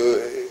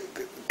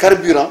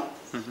carburant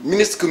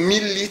ministre ko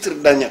 1000 litres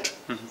dañata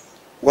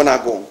wona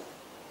gonga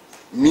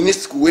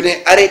ministre ko woni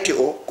arrêté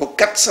o ko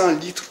 400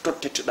 litres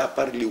totteteɗa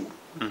par lewru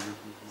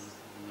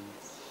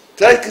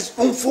c'est que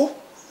ɗum fof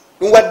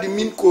ɗum wadde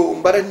min ko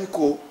mbaɗatmi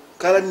ko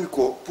kalanmi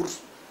ko pour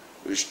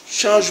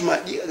changement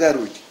ɗi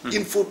garoji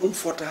il faut ɗum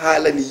fota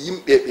haalani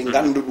yimɓe ɓe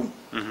ganda ɗum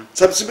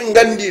sabu siɓe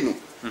gandino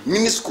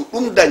ministre ko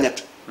ɗum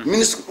dañata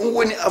ministre ko ɗum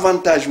woni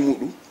avantage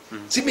muɗum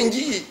siɓe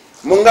jii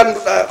mo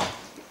ganduɗa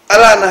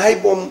alano hay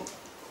boom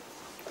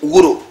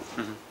wuro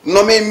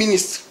nommé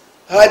ministre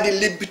haadi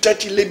lebbi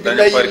tati lebbi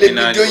nayyi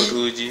lebbi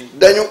joyyi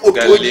daño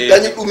autoji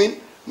daño ɗumin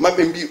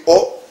maɓe mbi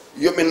o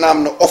yoɓe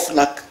namno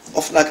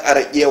ofnak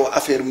ara ƴeewa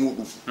affaire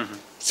muɗum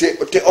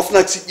te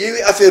ofnak si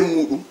ƴeewi affaire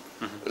muɗum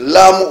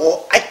laamu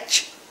o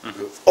acca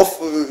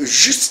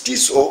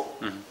justice o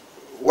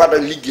waɗa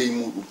liggey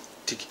muɗum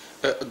tigi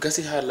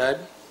gasi ha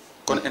laaɓi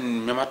kono en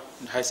memat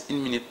hayso 1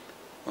 minute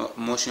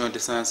motion de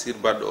censure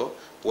baɗɗo o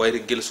wayri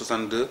guel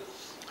 62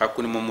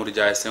 hakkude Mamadou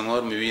Dia e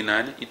Senghor mi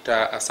winani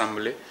itta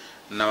assemblée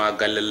nawa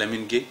galle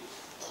Lamine Gueye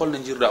holno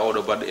jirɗa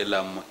oɗo baɗɗo e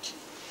laamu makki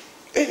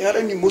eyi haɗa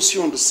andi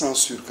motion de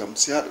censure kam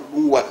si haɗa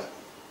ɗum waɗa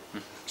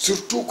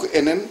surtout ko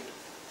enen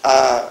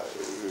a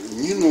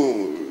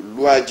ñino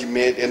loi ji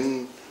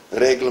meɗen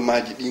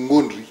règlement ji ɗi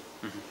gondri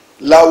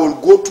lawol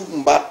gotu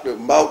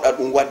mbawɗa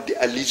ɗum wadde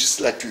a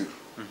législature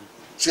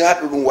si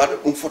haɗa ɗum waɗa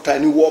ɗum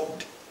fotani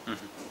woɓde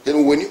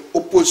hen woni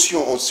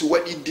opposition o si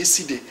waɗi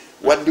décidé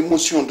wadde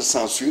motion de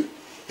censure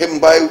heɓe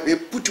mbawi ɓe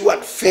puti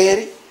waɗ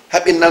feere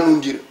haɓe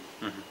nanodira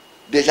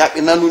déjà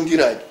ɓe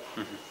nanodiraji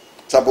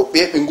saabu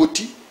ɓe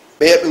gotti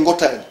ɓe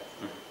gottani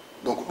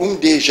donc ɗum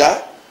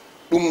déjà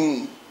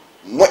ɗum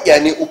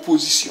moƴƴani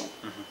opposition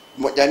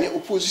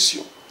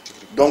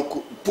donc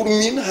pour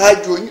min ha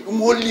joni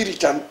ɗum holliri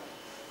tan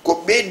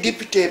ko ɓe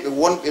député ɓe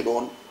wonɓe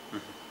ɗon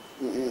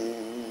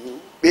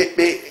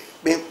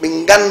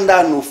ɓe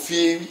ganda no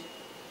feewi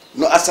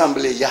no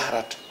assemblée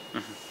yahrata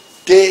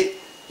te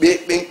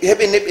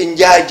heɓe ne ɓe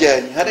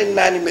jaajani haɗen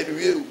nani meɗe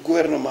wiya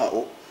gouvernement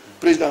o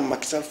président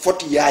Macky Sall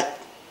foti yaaj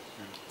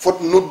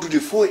foti noddude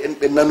fof en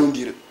ɓe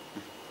nanodira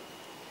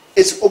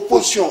et si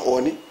opposition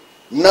o ni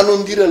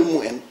nanodiral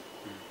mumen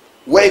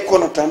way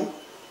kono tan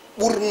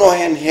ɓurno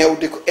hen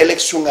hewde ko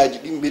élection ngaji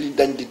ɗi beeli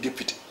dañde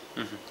député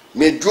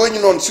mais joni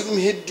noon so ɗum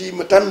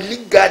heddima tan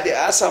liggade e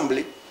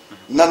assemblée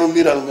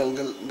nanodiral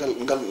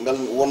ngal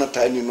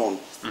wonatani noon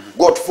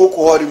goto fof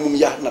ko hoore mum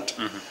yahnata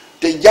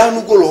te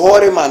janugol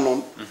hoorema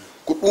noon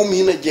ko ɗum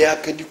hina jeeya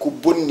kadi ko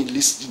bonni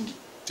lisdi ndi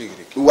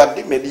ɗum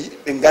wadde meɗe yiɗi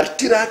ɓe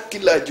gartira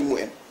hakkillaji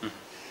mumen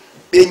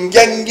ɓe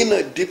jangguina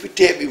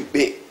député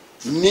ɓe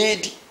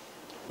needi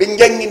ɓe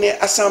jangguine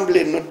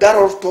assemblée no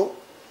darorto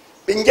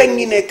ɓe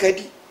jangguine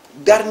kadi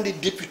darde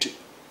député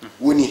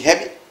woni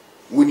heɓe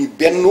woni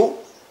benno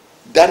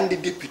darde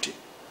député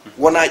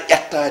wona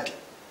ƴettade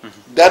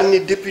darde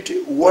député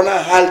wona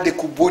haalde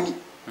ko boni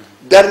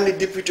darde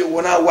député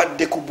wona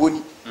wadde ko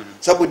boni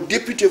saabu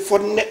député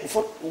fot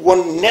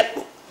won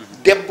neɗɗo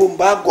debbo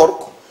mba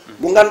gorko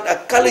mo ganduɗa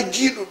kala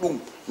jiiɗo ɗum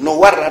no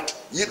warrata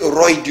yiɗo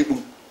royde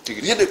ɗum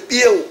yiɗa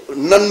ɓiyew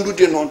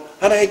nandude noon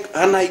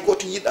hana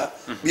goto yiɗa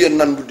ɓiya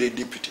nandude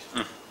député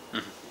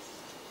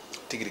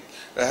tigui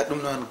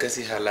ɗum noon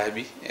gasi ha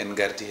laaɓi en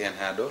gardi hen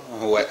ha ɗo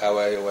a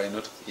wawi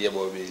waynoto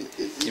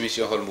yeɓoɓe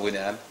émission holmo woni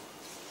an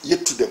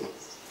yettudema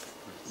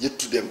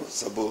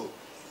saabu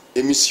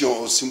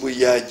émission o simbo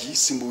yaaji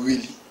simbo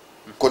weeli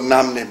ko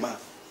namde ma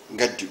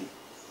gaddi ɗum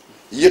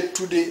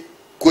yettude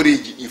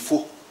koreji ɗi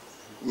fof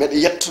meɗe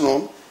yetta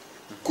noon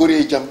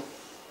korejam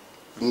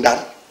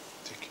Ndar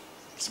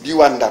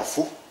diwan Ndar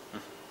fof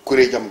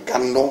korejam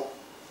Gandon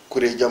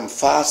korejam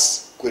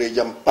Fass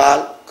korejam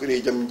Paal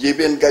korejam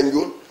Jeeben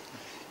Ganjol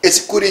e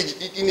si koreji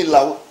ɗiɗini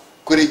law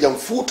korejam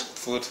Fuuta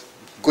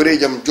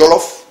korejam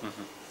Jolof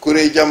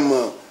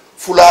korejam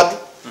Fuladu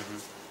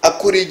a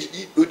koreji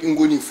ɗi ɗo ɗi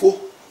goni fof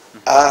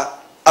a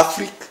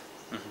Afrique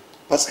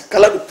par ce que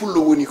kala ɗo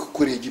pullo woni ko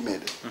koreji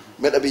meɗen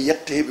meɗa ɓe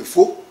yetta heɓe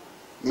fof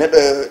meɗa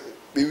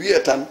ɓe wiya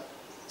tan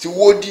si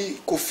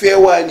woodi ko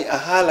fewani a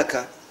haala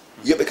ka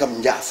yoɓe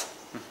kam jaafa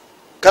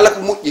kala ko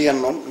moƴƴi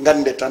hen noon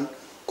gande tan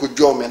ko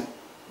joomen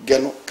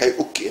gueno kay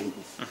okki en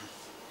ɗum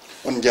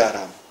on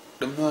jarama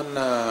ɗum noon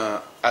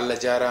Allah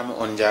jarama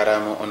on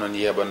jarama onon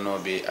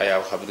yeɓannoɓe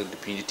ayaw haɓirde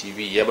Piindi TV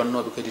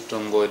yeɓannoɓe kadi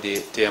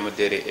tonggode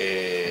temedere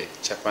e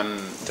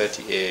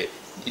 32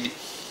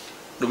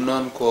 ɗum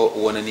noon ko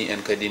wonani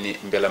en kadi ne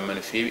beelamma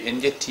no fewi en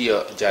jetti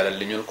jaalal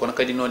leñol kono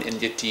kadi noon en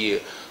jetti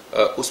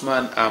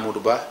Ousmane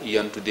Amadou Ba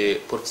yantude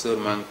professeur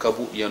man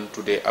Kabou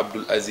yantude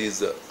Abdoul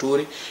Aziz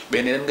Touré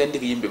ɓen eɗen gandi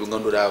ko yimɓe ɓe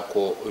ganduɗa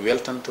ko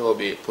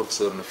weltantoɓe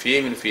professeur no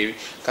fewi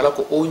kala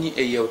ko owni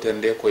e yewtere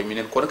nde koye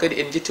minen kono kadi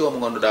en jetti omo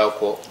ganduɗa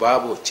ko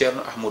babo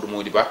Ceerno Ahmadou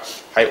Mody Ba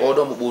hay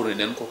oɗo mo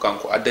ɓurniɗen ko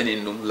kanko addani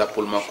en ɗum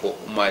lappol makko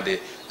ummade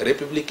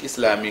république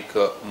islamique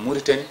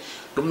Mauritanie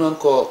ɗum noon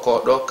ko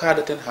ɗo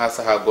kadaten ha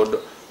saaha goɗɗo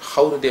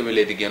hawrudeɓe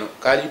leydi Gueno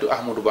Kalidou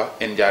Ahmadou Ba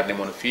en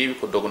jarnimo no fewi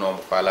ko dognomo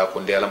faala ko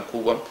ndelam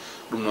kugom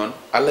ɗum noon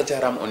Allah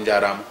jarama on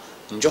jarama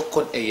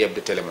jokkon e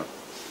yebde télé mon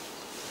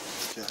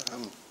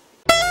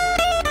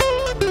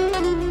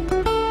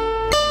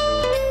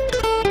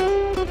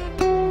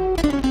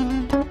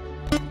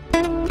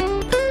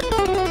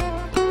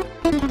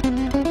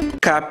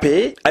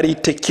KP ari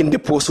tekkinde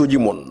posuji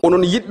mon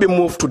onon yidɓe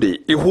moftude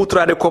e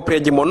hutorade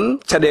kopreji mon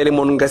caɗele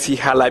mon gasi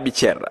ha laaɓi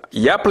ceerra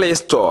ya Play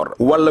Store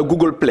walla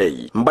Google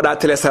Play mbaɗa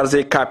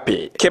téléchargé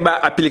KP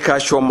keɓa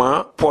application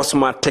ma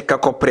posma tekka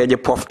kopreje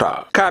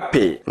pofta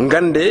KP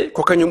gande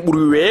ko kañum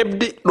ɓuuri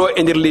webde ɗo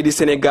e nder leydi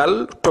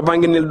Sénégal to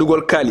banggue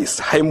neldugol kalis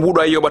hay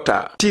mbuɗo a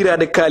yoɓata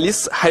tirade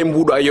kalis hay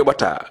mbuɗo a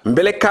yoɓata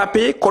beele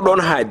KP ko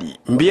ɗon haadi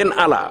mbiyen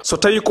ala so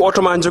tawi ko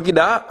auto ma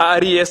joguiɗa a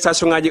ari e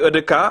station ngaji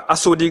EDK a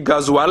soodi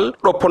gasoil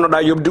ɗo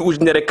ponnoɗa yobde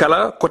ujunere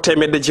kala ko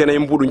temedde jeenayyi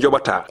mbuɗu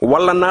joɓata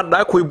walla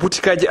natɗa koye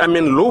boutikaji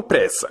amen low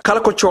press kala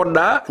ko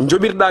coɗɗa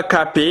joɓirɗa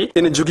KP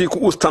ene jogui ko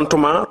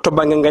ustantoma to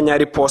banggue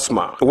gagnari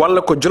posma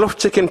walla ko jolof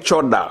chicken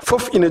coɗɗa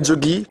foof ina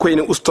jogui ko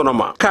ene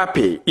ustonoma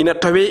KP ina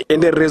tawe e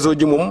nder réseau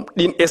ji mum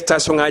ɗin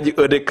station ngaji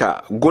EDK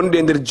gonɗi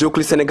e nder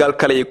jokli Sénégal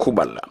kala e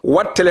kuɓal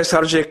wat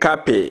téléchargé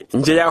KP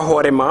jeeya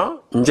hoorema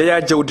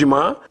jeeya jawdi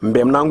ma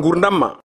mbemna gurdam ma